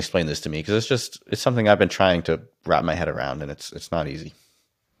you guys can explain this to me because it's something I've been trying to wrap my head around and it's not easy.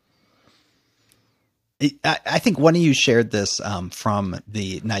 I think one of you shared this from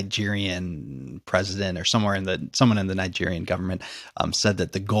the Nigerian president or someone in the Nigerian government said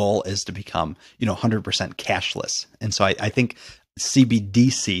that the goal is to become 100% cashless, and so I think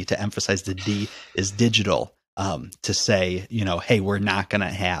CBDC, to emphasize the D, is digital, to say hey, we're going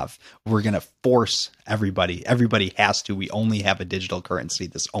to force everybody has to. We only have a digital currency.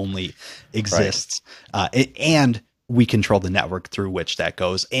 This only exists, right. And we control the network through which that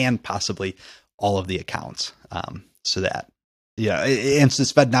goes, and possibly all of the accounts, so that, and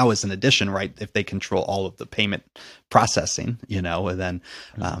since Fed Now is an addition, right? If they control all of the payment processing, and then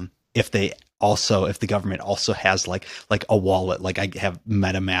if the government also has like a wallet, like I have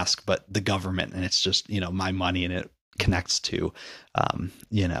MetaMask, but the government, and it's just, my money, and it connects to,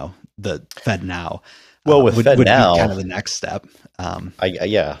 the Fed Now. Well, with Fed Now, be kind of the next step. I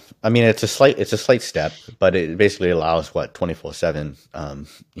mean, it's a slight step, but it basically allows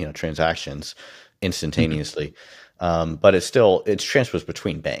 24/7, transactions instantaneously. But it's transfers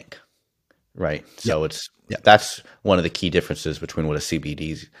between bank, right? So that's one of the key differences between what a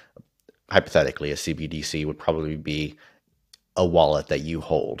CBDC, hypothetically, a CBDC would probably be a wallet that you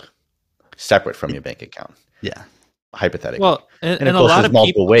hold separate from your bank account. Yeah. Hypothetically. Well, and of course, there's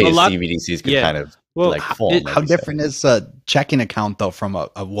multiple ways CBDCs can kind of form. How different is a checking account though from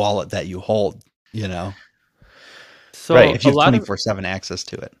a wallet that you hold? So right. If a you have lot of 24/7 access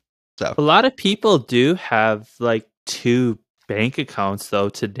to it. So a lot of people do have like two bank accounts though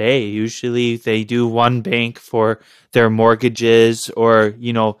today. Usually they do one bank for their mortgages or,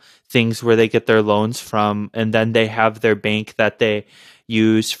 things where they get their loans from, and then they have their bank that they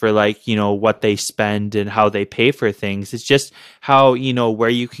use for like, what they spend and how they pay for things. It's just how, where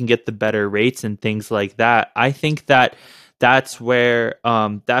you can get the better rates and things like that. I think that that's where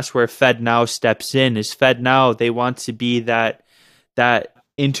FedNow steps in. Is FedNow, they want to be that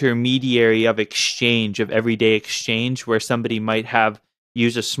intermediary of exchange, of everyday exchange, where somebody might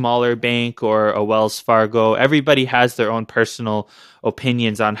use a smaller bank or a Wells Fargo. Everybody has their own personal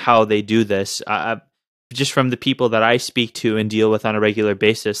opinions on how they do this. Just from the people that I speak to and deal with on a regular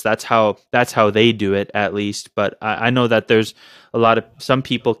basis, that's how they do it, at least. But I know that there's some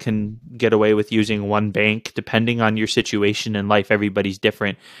people can get away with using one bank depending on your situation in life. Everybody's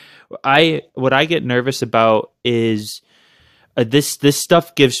different. What I get nervous about is this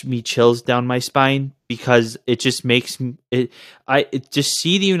stuff gives me chills down my spine, because it just makes it just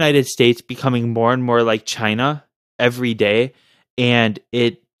see the United States becoming more and more like China every day, and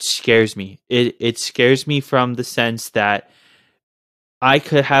it scares me. It scares me from the sense that I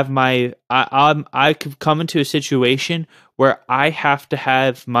could have I could come into a situation where I have to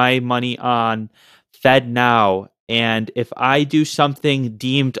have my money on FedNow, and if I do something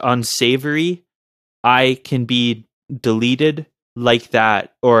deemed unsavory, I can be deleted like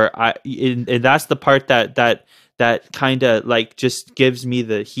that. And that's the part that kind of like just gives me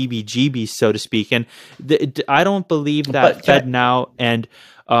the heebie-jeebies, so to speak. And I don't believe that FedNow and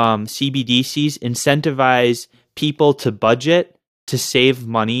CBDCs incentivize people to budget, to save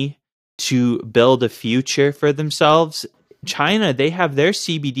money, to build a future for themselves. China, they have their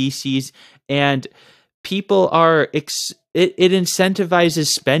CBDCs, and people it incentivizes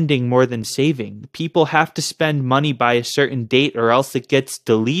spending more than saving. People have to spend money by a certain date or else it gets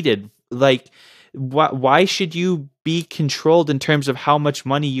deleted. Like, why should you be controlled in terms of how much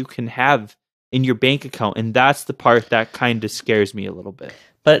money you can have in your bank account? And that's the part that kind of scares me a little bit.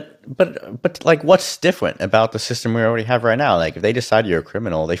 But like, what's different about the system we already have right now? Like, if they decide you're a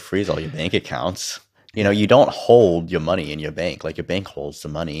criminal, they freeze all your bank accounts. You don't hold your money in your bank. Like, your bank holds the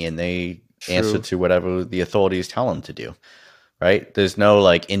money, and they answer to whatever the authorities tell them to do, right? There's no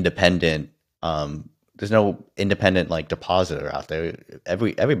like independent like depositor out there.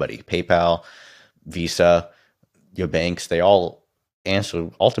 Everybody, PayPal, Visa, your banks, they all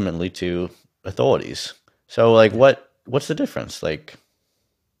answer ultimately to authorities. So like, what's the difference? Like,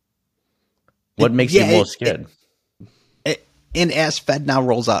 what makes you more scared? And as FedNow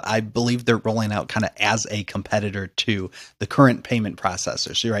rolls out, I believe they're rolling out kind of as a competitor to the current payment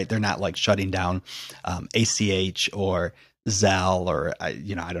processors. You're right; they're not like shutting down ACH or Zelle or I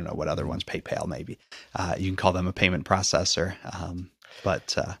don't know what other ones, PayPal maybe. You can call them a payment processor,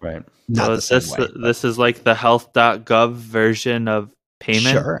 but right. Not so the same way. This is like the health.gov version of payment.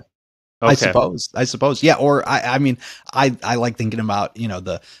 Sure. Okay. I suppose. Yeah. Or I mean, I like thinking about,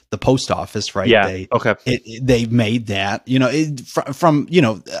 the post office, right? Yeah. They made that, from,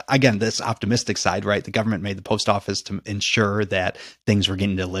 again, this optimistic side, right? The government made the post office to ensure that things were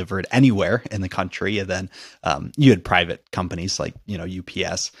getting delivered anywhere in the country. And then, you had private companies like,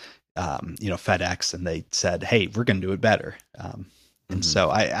 UPS, FedEx, and they said, hey, we're going to do it better. And so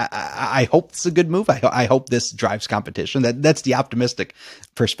I hope it's a good move. I hope this drives competition. That's the optimistic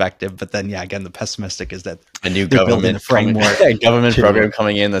perspective. But then, again, the pessimistic is that a new government framework, program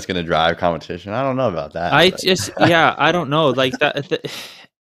coming in that's going to drive competition. I don't know about that. I don't know. Like that.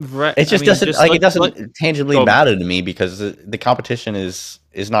 Right. It just doesn't tangibly matter to me, because the competition is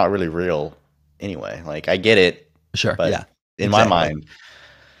not really real anyway. Like, I get it. Sure. But in my mind,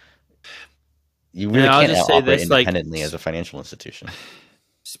 you really can't operate independently as a financial institution.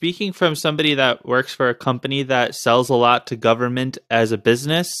 Speaking from somebody that works for a company that sells a lot to government as a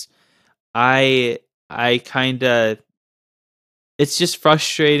business, I kind of, it's just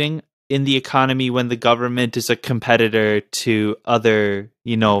frustrating in the economy when the government is a competitor to other,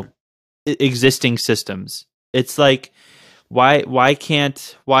 existing systems. It's like, why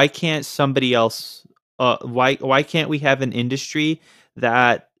can't somebody else? Why can't we have an industry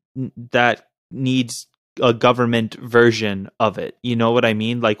that needs a government version of it? You know what I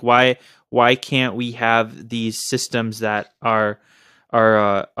mean? Like, why can't we have these systems that are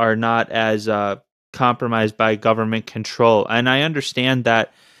not as compromised by government control? And I understand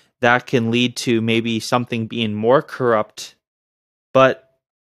that can lead to maybe something being more corrupt, but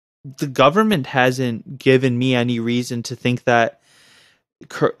the government hasn't given me any reason to think that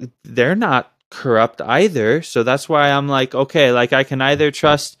they're not corrupt either. So that's why I'm like, okay, like I can either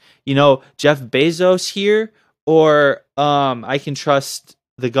trust, Jeff Bezos here, or I can trust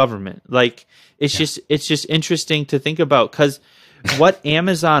the government. Like it's just interesting to think about, because what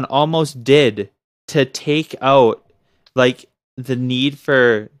Amazon almost did to take out like the need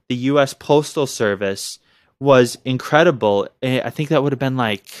for the US Postal Service was incredible. I think that would have been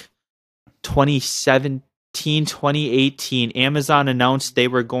like 2017, 2018. Amazon announced they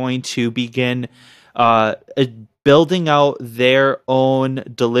were going to begin building out their own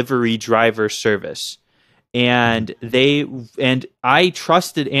delivery driver service. And I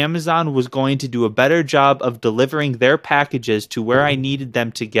trusted Amazon was going to do a better job of delivering their packages to where I needed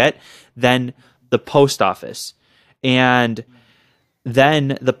them to get than the post office. And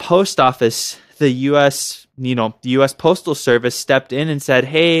then the post office, the US Postal Service stepped in and said,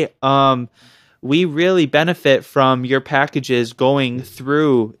 "Hey, we really benefit from your packages going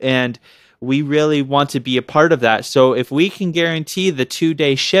through, and we really want to be a part of that. So if we can guarantee the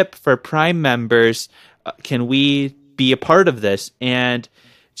 2-day ship for Prime members, can we be a part of this?" And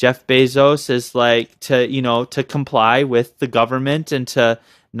Jeff Bezos is like, to comply with the government and to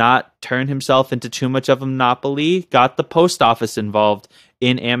not turn himself into too much of a monopoly, got the post office involved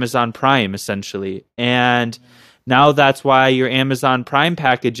in Amazon Prime, essentially. And now that's why your Amazon Prime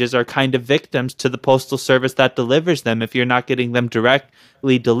packages are kind of victims to the postal service that delivers them, if you're not getting them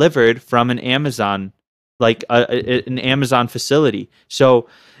directly delivered from an Amazon, like an Amazon facility. So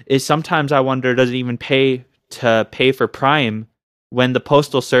sometimes I wonder, does it even pay for Prime when the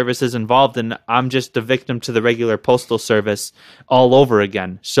postal service is involved, and I'm just a victim to the regular postal service all over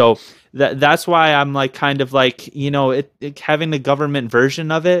again? So that's why I'm like, kind of like, having the government version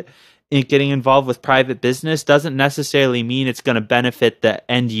of it and getting involved with private business doesn't necessarily mean it's going to benefit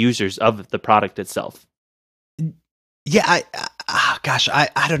the end users of the product itself. Yeah,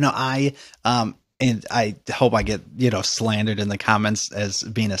 I don't know. And I hope I get, slandered in the comments as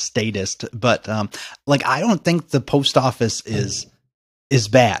being a statist, but I don't think the post office is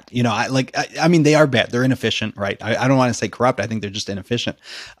bad. I mean, they are bad. They're inefficient, right? I don't want to say corrupt. I think they're just inefficient.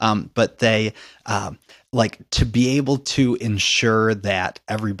 But they, to be able to ensure that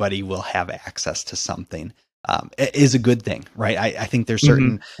everybody will have access to something is a good thing, right? I think there's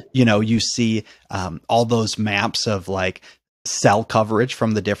certain, you see all those maps of like cell coverage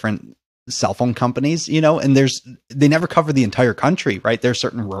from the different cell phone companies, and they never cover the entire country, right? There are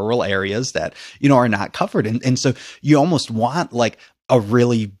certain rural areas that, are not covered. And so you almost want like a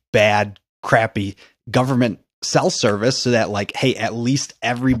really bad, crappy government cell service so that like, hey, at least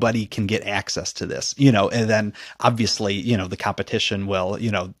everybody can get access to this, and then obviously, the competition will,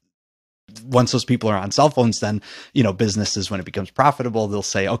 once those people are on cell phones, then, businesses, when it becomes profitable, they'll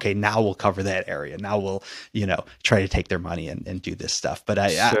say, okay, now we'll cover that area. Now we'll, try to take their money and do this stuff. But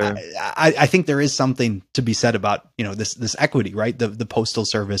I think there is something to be said about, this equity, right? The Postal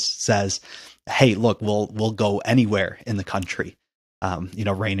Service says, hey, look, we'll go anywhere in the country,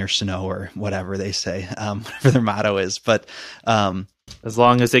 rain or snow or whatever they say, whatever their motto is. But as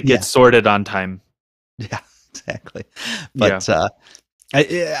long as it gets sorted on time. Yeah, exactly. But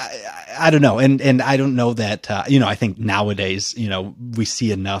I don't know. And I don't know that, I think nowadays, we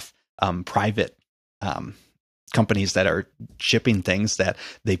see enough private companies that are shipping things that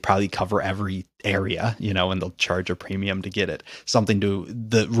they probably cover every area, and they'll charge a premium to get it, something to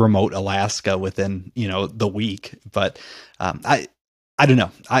the remote Alaska within, the week. But I don't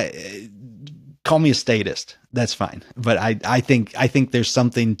know. Call me a statist. That's fine. But I think there's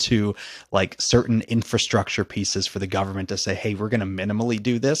something to like certain infrastructure pieces for the government to say, hey, we're going to minimally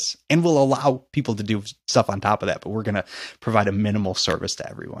do this, and we'll allow people to do stuff on top of that, but we're going to provide a minimal service to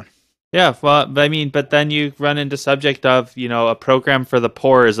everyone. Yeah. Well, but then you run into subject of, a program for the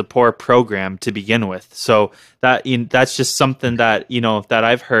poor is a poor program to begin with. So that's just something that, that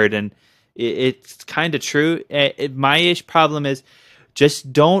I've heard, and it's kind of true. My problem is,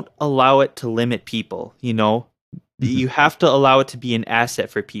 just don't allow it to limit people. You have to allow it to be an asset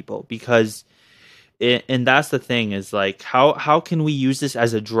for people, because and that's the thing, is like, how can we use this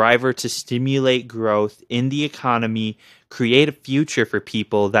as a driver to stimulate growth in the economy, create a future for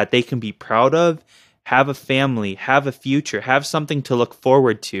people that they can be proud of, have a family, have a future, have something to look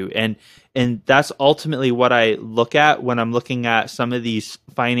forward to. And that's ultimately what I look at when I'm looking at some of these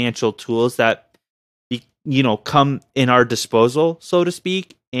financial tools that come in our disposal, so to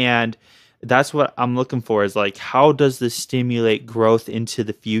speak. And that's what I'm looking for, is like, how does this stimulate growth into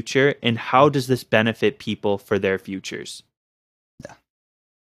the future, and how does this benefit people for their futures? Yeah.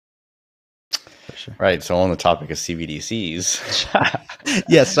 For sure. Right. So on the topic of CBDCs,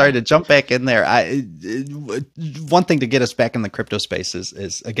 Yeah, sorry to jump back in there. One thing to get us back in the crypto space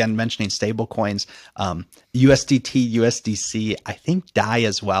is again mentioning stable coins. USDT, USDC, I think DAI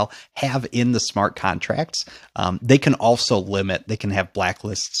as well have in the smart contracts. They can also limit. They can have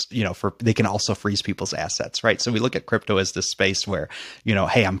blacklists. They can also freeze people's assets. Right. So we look at crypto as this space where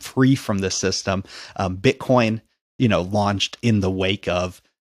hey, I'm free from this system. Bitcoin, launched in the wake of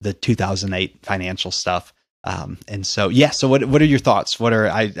the 2008 financial stuff. And so, so what are your thoughts?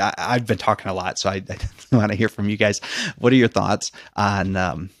 I've been talking a lot, so I want to hear from you guys. What are your thoughts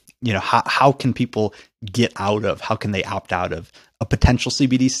on, how can people how can they opt out of a potential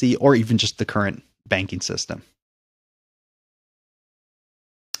CBDC or even just the current banking system?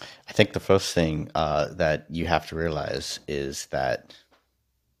 I think the first thing that you have to realize is that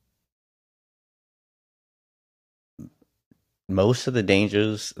most of the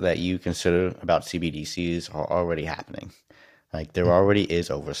dangers that you consider about CBDCs are already happening. Like there already is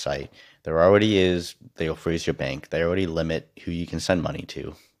oversight. There already is, they'll freeze your bank. They already limit who you can send money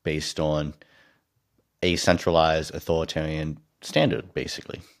to based on a centralized authoritarian standard,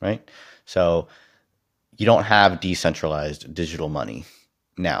 basically, right? So you don't have decentralized digital money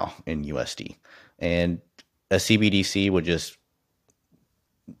now in USD. And a CBDC would just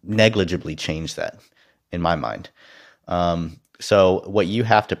negligibly change that, in my mind. So what you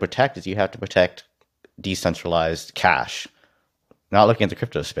have to protect is you have to protect decentralized cash. Not looking at the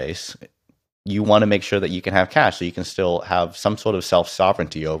crypto space, you want to make sure that you can have cash so you can still have some sort of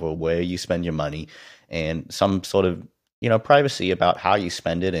self-sovereignty over where you spend your money and some sort of, privacy about how you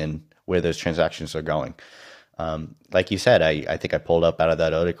spend it and where those transactions are going. Like you said, I think I pulled up out of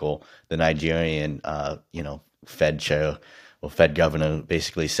that article, the Nigerian, Fed chair or Fed governor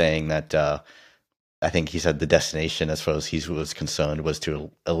basically saying that, I think he said the destination, as far as he was concerned, was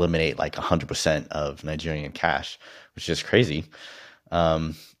to eliminate like 100% of Nigerian cash, which is crazy.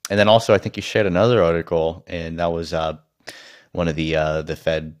 And then also, I think you shared another article, and that was one of the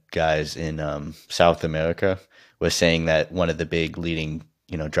Fed guys in South America was saying that one of the big leading,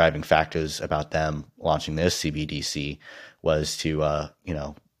 driving factors about them launching their CBDC was to,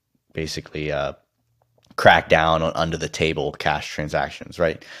 basically crack down on under the table cash transactions,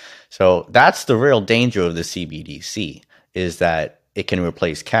 right? So that's the real danger of the CBDC, is that it can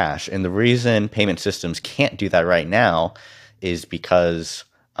replace cash. And the reason payment systems can't do that right now is because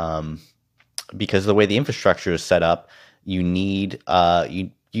the way the infrastructure is set up, you need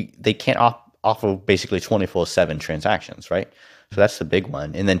they can't offer basically 24/7 transactions, right? So that's the big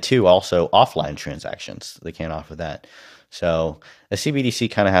one. And then two, also offline transactions. They can't offer that. So a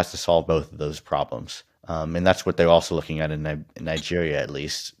CBDC kind of has to solve both of those problems. And that's what they're also looking at in Nigeria, at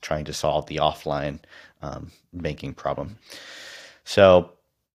least, trying to solve the offline banking problem. So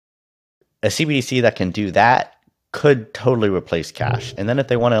a CBDC that can do that could totally replace cash. And then if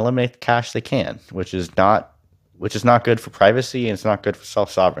they want to eliminate the cash, they can, which is not good for privacy and it's not good for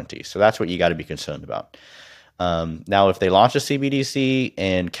self-sovereignty. So that's what you got to be concerned about. Now, if they launch a CBDC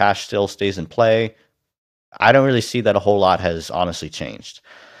and cash still stays in play, I don't really see that a whole lot has honestly changed.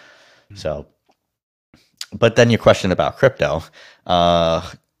 So, but then your question about crypto,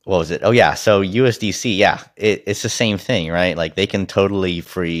 what was it? Oh yeah, so USDC, yeah, it's the same thing, right? Like they can totally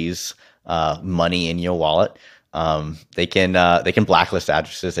freeze money in your wallet. They can blacklist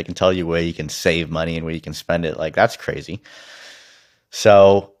addresses. They can tell you where you can save money and where you can spend it. Like that's crazy.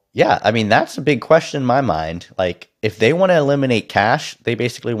 So yeah, I mean that's a big question in my mind. Like if they want to eliminate cash, they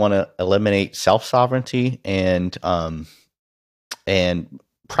basically want to eliminate self-sovereignty and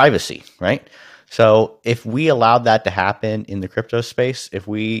privacy, right? So if we allowed that to happen in the crypto space, if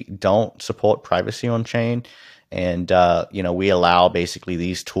we don't support privacy on chain and, we allow basically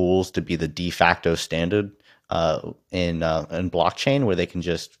these tools to be the de facto standard in blockchain where they can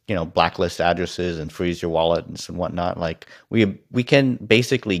just, blacklist addresses and freeze your wallet and whatnot, like we can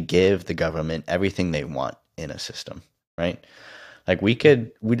basically give the government everything they want in a system, right? Like we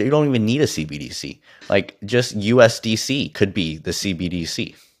don't even need a CBDC. Like just USDC could be the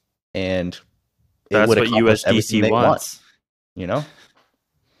CBDC. And that's what USDC wants.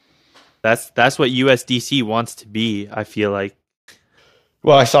 That's what USDC wants to be, I feel like.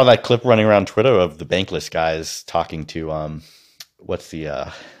 Well, I saw that clip running around Twitter of the bankless guys talking to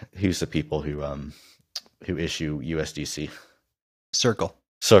who's the people who issue USDC? Circle.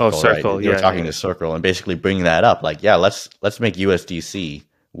 Circle, Circle, right? They were talking to Circle and basically bringing that up. Like, yeah, let's make USDC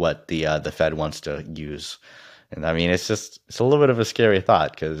what the Fed wants to use. And I mean, it's a little bit of a scary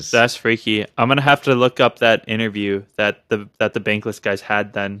thought because that's freaky. I'm gonna have to look up that interview that the bankless guys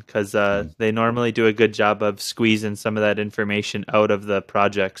had then, because they normally do a good job of squeezing some of that information out of the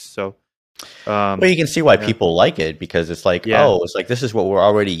projects. So Well, you can see why Yeah. people like it, because it's like, Yeah. oh, it's like this is what we're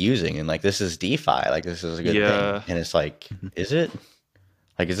already using, and like this is DeFi, like this is a good Yeah. thing. And it's like, is it?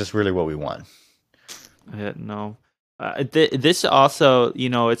 Like, is this really what we want? No. This also,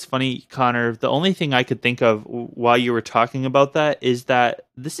 it's funny, Connor. The only thing I could think of while you were talking about that is that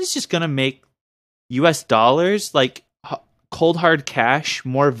this is just going to make US dollars, like cold hard cash,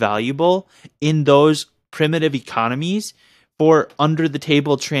 more valuable in those primitive economies for under the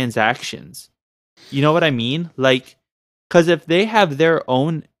table transactions. You know what I mean? Like, because if they have their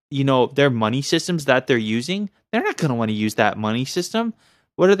own, their money systems that they're using, they're not going to want to use that money system.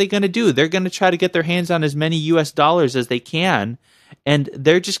 What are they going to do? They're going to try to get their hands on as many US dollars as they can, and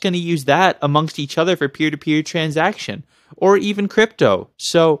they're just going to use that amongst each other for peer-to-peer transaction or even crypto.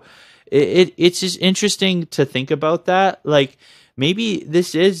 So it's just interesting to think about that. Like, maybe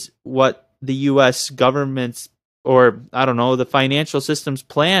this is what the US government's, or I don't know, the financial system's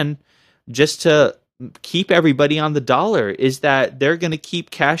plan just to keep everybody on the dollar, is that they're going to keep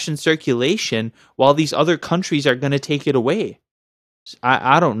cash in circulation while these other countries are going to take it away.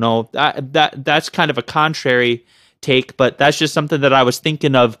 I don't know. That's kind of a contrary take, but that's just something that I was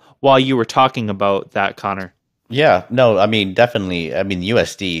thinking of while you were talking about that, Connor. Yeah, no, I mean, definitely. I mean,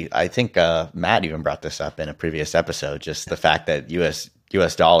 USD, I think Matt even brought this up in a previous episode, just the fact that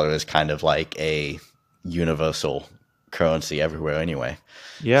US dollar is kind of like a universal currency everywhere anyway.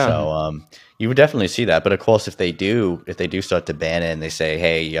 Yeah. So you would definitely see that. But of course, if they do start to ban it and they say,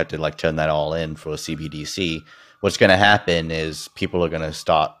 hey, you have to like turn that all in for a CBDC, what's going to happen is people are going to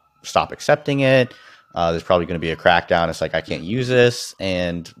stop accepting it. There's probably going to be a crackdown. It's like, I can't use this.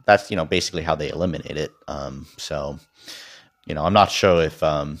 And that's, basically how they eliminate it. So, I'm not sure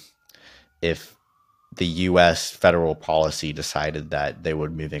if the U.S. federal policy decided that they were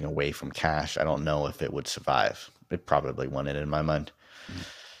moving away from cash, I don't know if it would survive. It probably wouldn't, in my mind.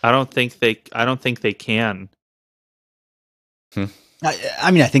 I don't think they can.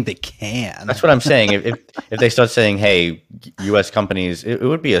 I mean, I think they can. That's what I'm saying. If they start saying, "Hey, U.S. companies," it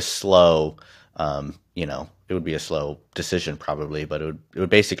would be a slow, it would be a slow decision probably, but it would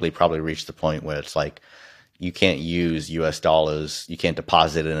basically probably reach the point where it's like you can't use U.S. dollars, you can't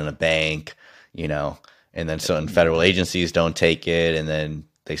deposit it in a bank, and then certain federal agencies don't take it, and then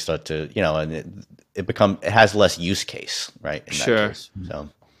they start to, and it has less use case, right? In Sure. That case. So.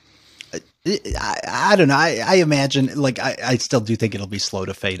 I don't know. I imagine, like, I still do think it'll be slow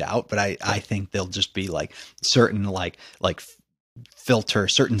to fade out, but I think they'll just be like certain like filter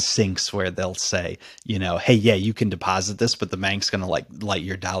certain sinks where they'll say, hey, yeah, you can deposit this, but the bank's going to like light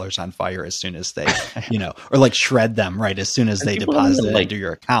your dollars on fire as soon as they, or like shred them right as soon as they deposit it into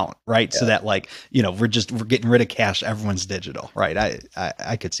your account, right? Yeah. So that like, we're getting rid of cash. Everyone's digital, right?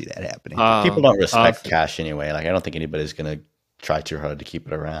 I could see that happening. People don't respect cash anyway. Like, I don't think anybody's going to try too hard to keep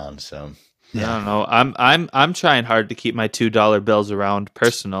it around. So. Yeah. I don't know. I'm trying hard to keep my $2 bills around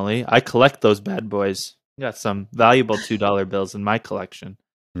personally. I collect those bad boys. Got some valuable $2 bills in my collection.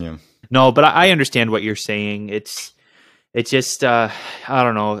 Yeah. No, but I understand what you're saying. It's just I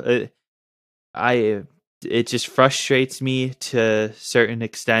don't know. It just frustrates me to a certain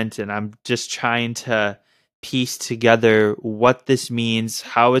extent, and I'm just trying to piece together what this means,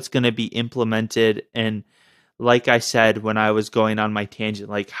 how it's going to be implemented, and like I said when I was going on my tangent,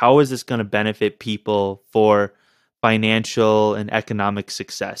 like, how is this going to benefit people for financial and economic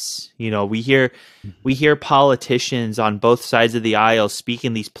success? We hear politicians on both sides of the aisle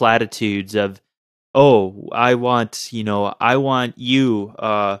speaking these platitudes of, oh, I want you,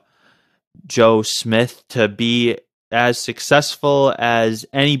 Joe Smith, to be as successful as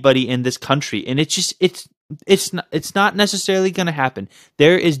anybody in this country. And it's not necessarily going to happen.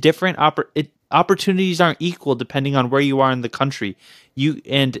 There is different opportunities aren't equal depending on where you are in the country.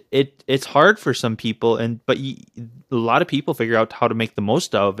 It's hard for some people, but a lot of people figure out how to make the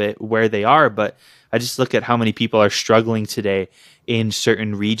most of it where they are. But I just look at how many people are struggling today in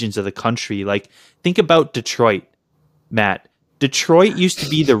certain regions of the country. Like, think about Detroit, Matt. Detroit used to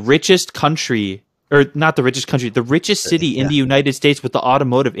be the richest country, or not the richest country, the richest city in the United States with the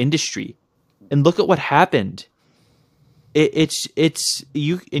automotive industry. And look at what happened. It's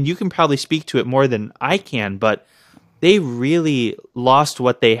you, and you can probably speak to it more than I can, but they really lost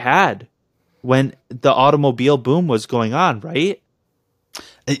what they had when the automobile boom was going on, right?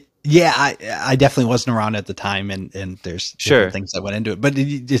 Yeah, I definitely wasn't around at the time, and there's different things that went into it, but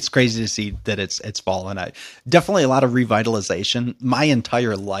it's crazy to see that it's fallen. Definitely a lot of revitalization. My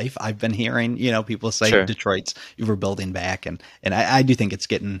entire life, I've been hearing people say Detroit's rebuilding back, and I do think it's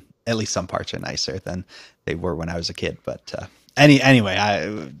getting, at least some parts are nicer than they were when I was a kid. But anyway,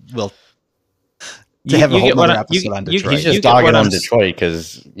 I will. to have a whole get what other I- episode on you- Detroit. He's just get what dogging I'm on s- Detroit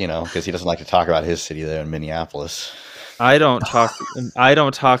because he doesn't like to talk about his city there in Minneapolis. I don't talk. I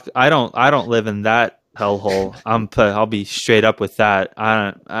don't talk. I don't live in that hellhole. I'll be straight up with that.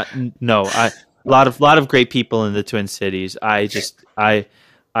 A lot of great people in the Twin Cities.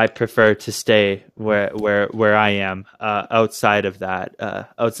 I prefer to stay where I am, outside of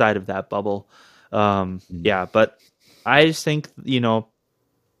that bubble. Yeah, but I just think,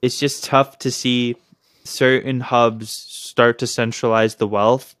 it's just tough to see certain hubs start to centralize the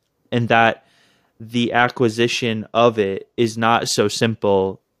wealth, and that the acquisition of it is not so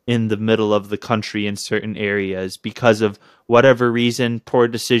simple in the middle of the country in certain areas because of whatever reason, poor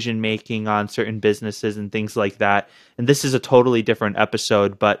decision making on certain businesses and things like that. And this is a totally different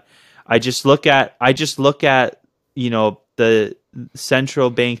episode, but I just look at the central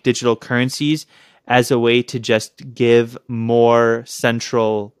bank digital currencies as a way to just give more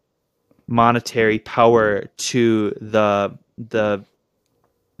central monetary power to the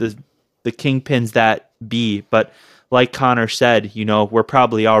kingpins that be. But like Connor said, we're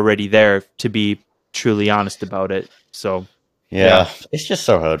probably already there, to be truly honest about it. So Yeah, it's just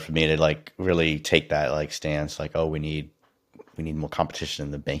so hard for me to like really take that like stance, like, oh, we need more competition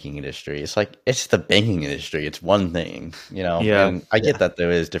in the banking industry. It's like, it's the banking industry. It's one thing, Yeah. and I get that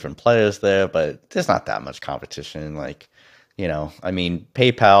there is different players there, but there's not that much competition. Like, I mean,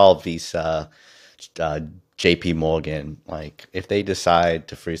 PayPal, Visa, JP Morgan, like if they decide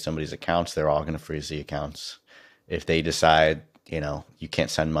to freeze somebody's accounts, they're all going to freeze the accounts. If they decide, you can't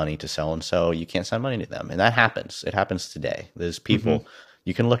send money to so-and-so, you can't send money to them. And that happens. It happens today. There's people,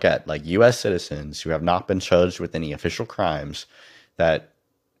 you can look at like US citizens who have not been charged with any official crimes that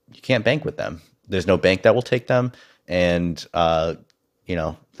you can't bank with them. There's no bank that will take them. And,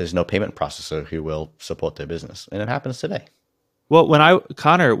 there's no payment processor who will support their business. And it happens today. Well, when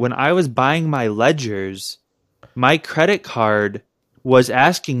I was buying my ledgers, my credit card was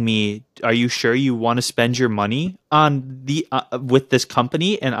asking me, "Are you sure you want to spend your money on with this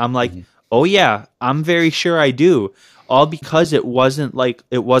company?" And I'm like, "Oh yeah, I'm very sure I do." All because it wasn't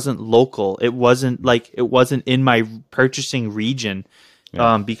local. It wasn't in my purchasing region.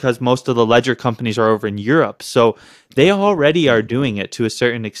 Yeah. Because most of the ledger companies are over in Europe, so they already are doing it to a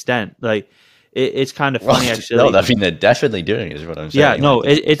certain extent. Like it's kind of funny, actually. No, I mean they're definitely doing it, is what I'm saying. Yeah, no,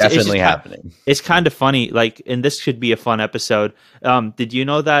 like, it's definitely just happening. It's kind of funny, like, and this should be a fun episode. Did you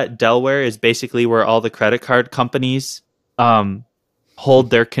know that Delaware is basically where all the credit card companies hold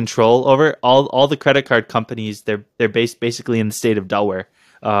their control over? All the credit card companies, they're based basically in the state of Delaware.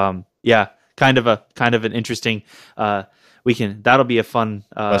 Yeah, kind of an interesting. That'll be a fun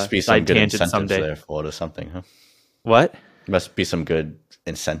Must be some side good tangent incentives someday. there for it or something, huh? What? Must be some good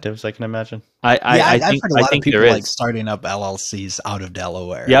incentives, I can imagine. I've think heard a lot think of people there is. like starting up LLCs out of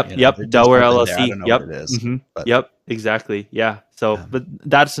Delaware. Yep. They're Delaware just LLC. open there. I don't know what it is. But, Yep. Exactly. Yeah. So, but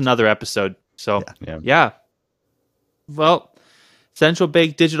that's another episode. So, yeah. Well, central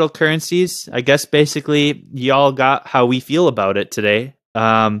bank digital currencies. I guess basically y'all got how we feel about it today.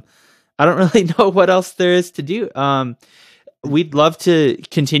 I don't really know what else there is to do. We'd love to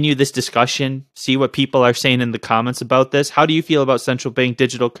continue this discussion, see what people are saying in the comments about this. How do you feel about central bank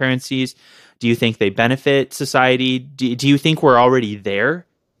digital currencies? Do you think they benefit society? Do you think we're already there?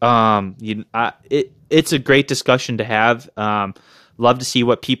 It's a great discussion to have. Love to see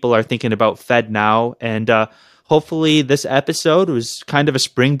what people are thinking about Fed now. And hopefully this episode was kind of a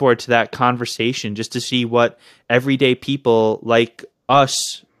springboard to that conversation, just to see what everyday people like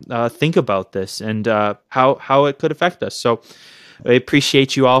us think about this and how it could affect us. So I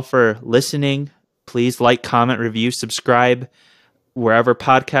appreciate you all for listening. Please like, comment, review, subscribe wherever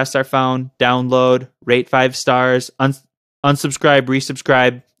podcasts are found. Download, rate 5 stars, unsubscribe,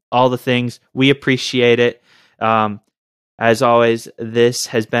 resubscribe, all the things. We appreciate it. As always, this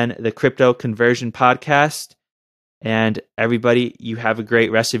has been the Crypto Conversion Podcast. And everybody, you have a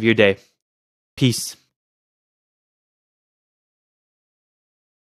great rest of your day. Peace.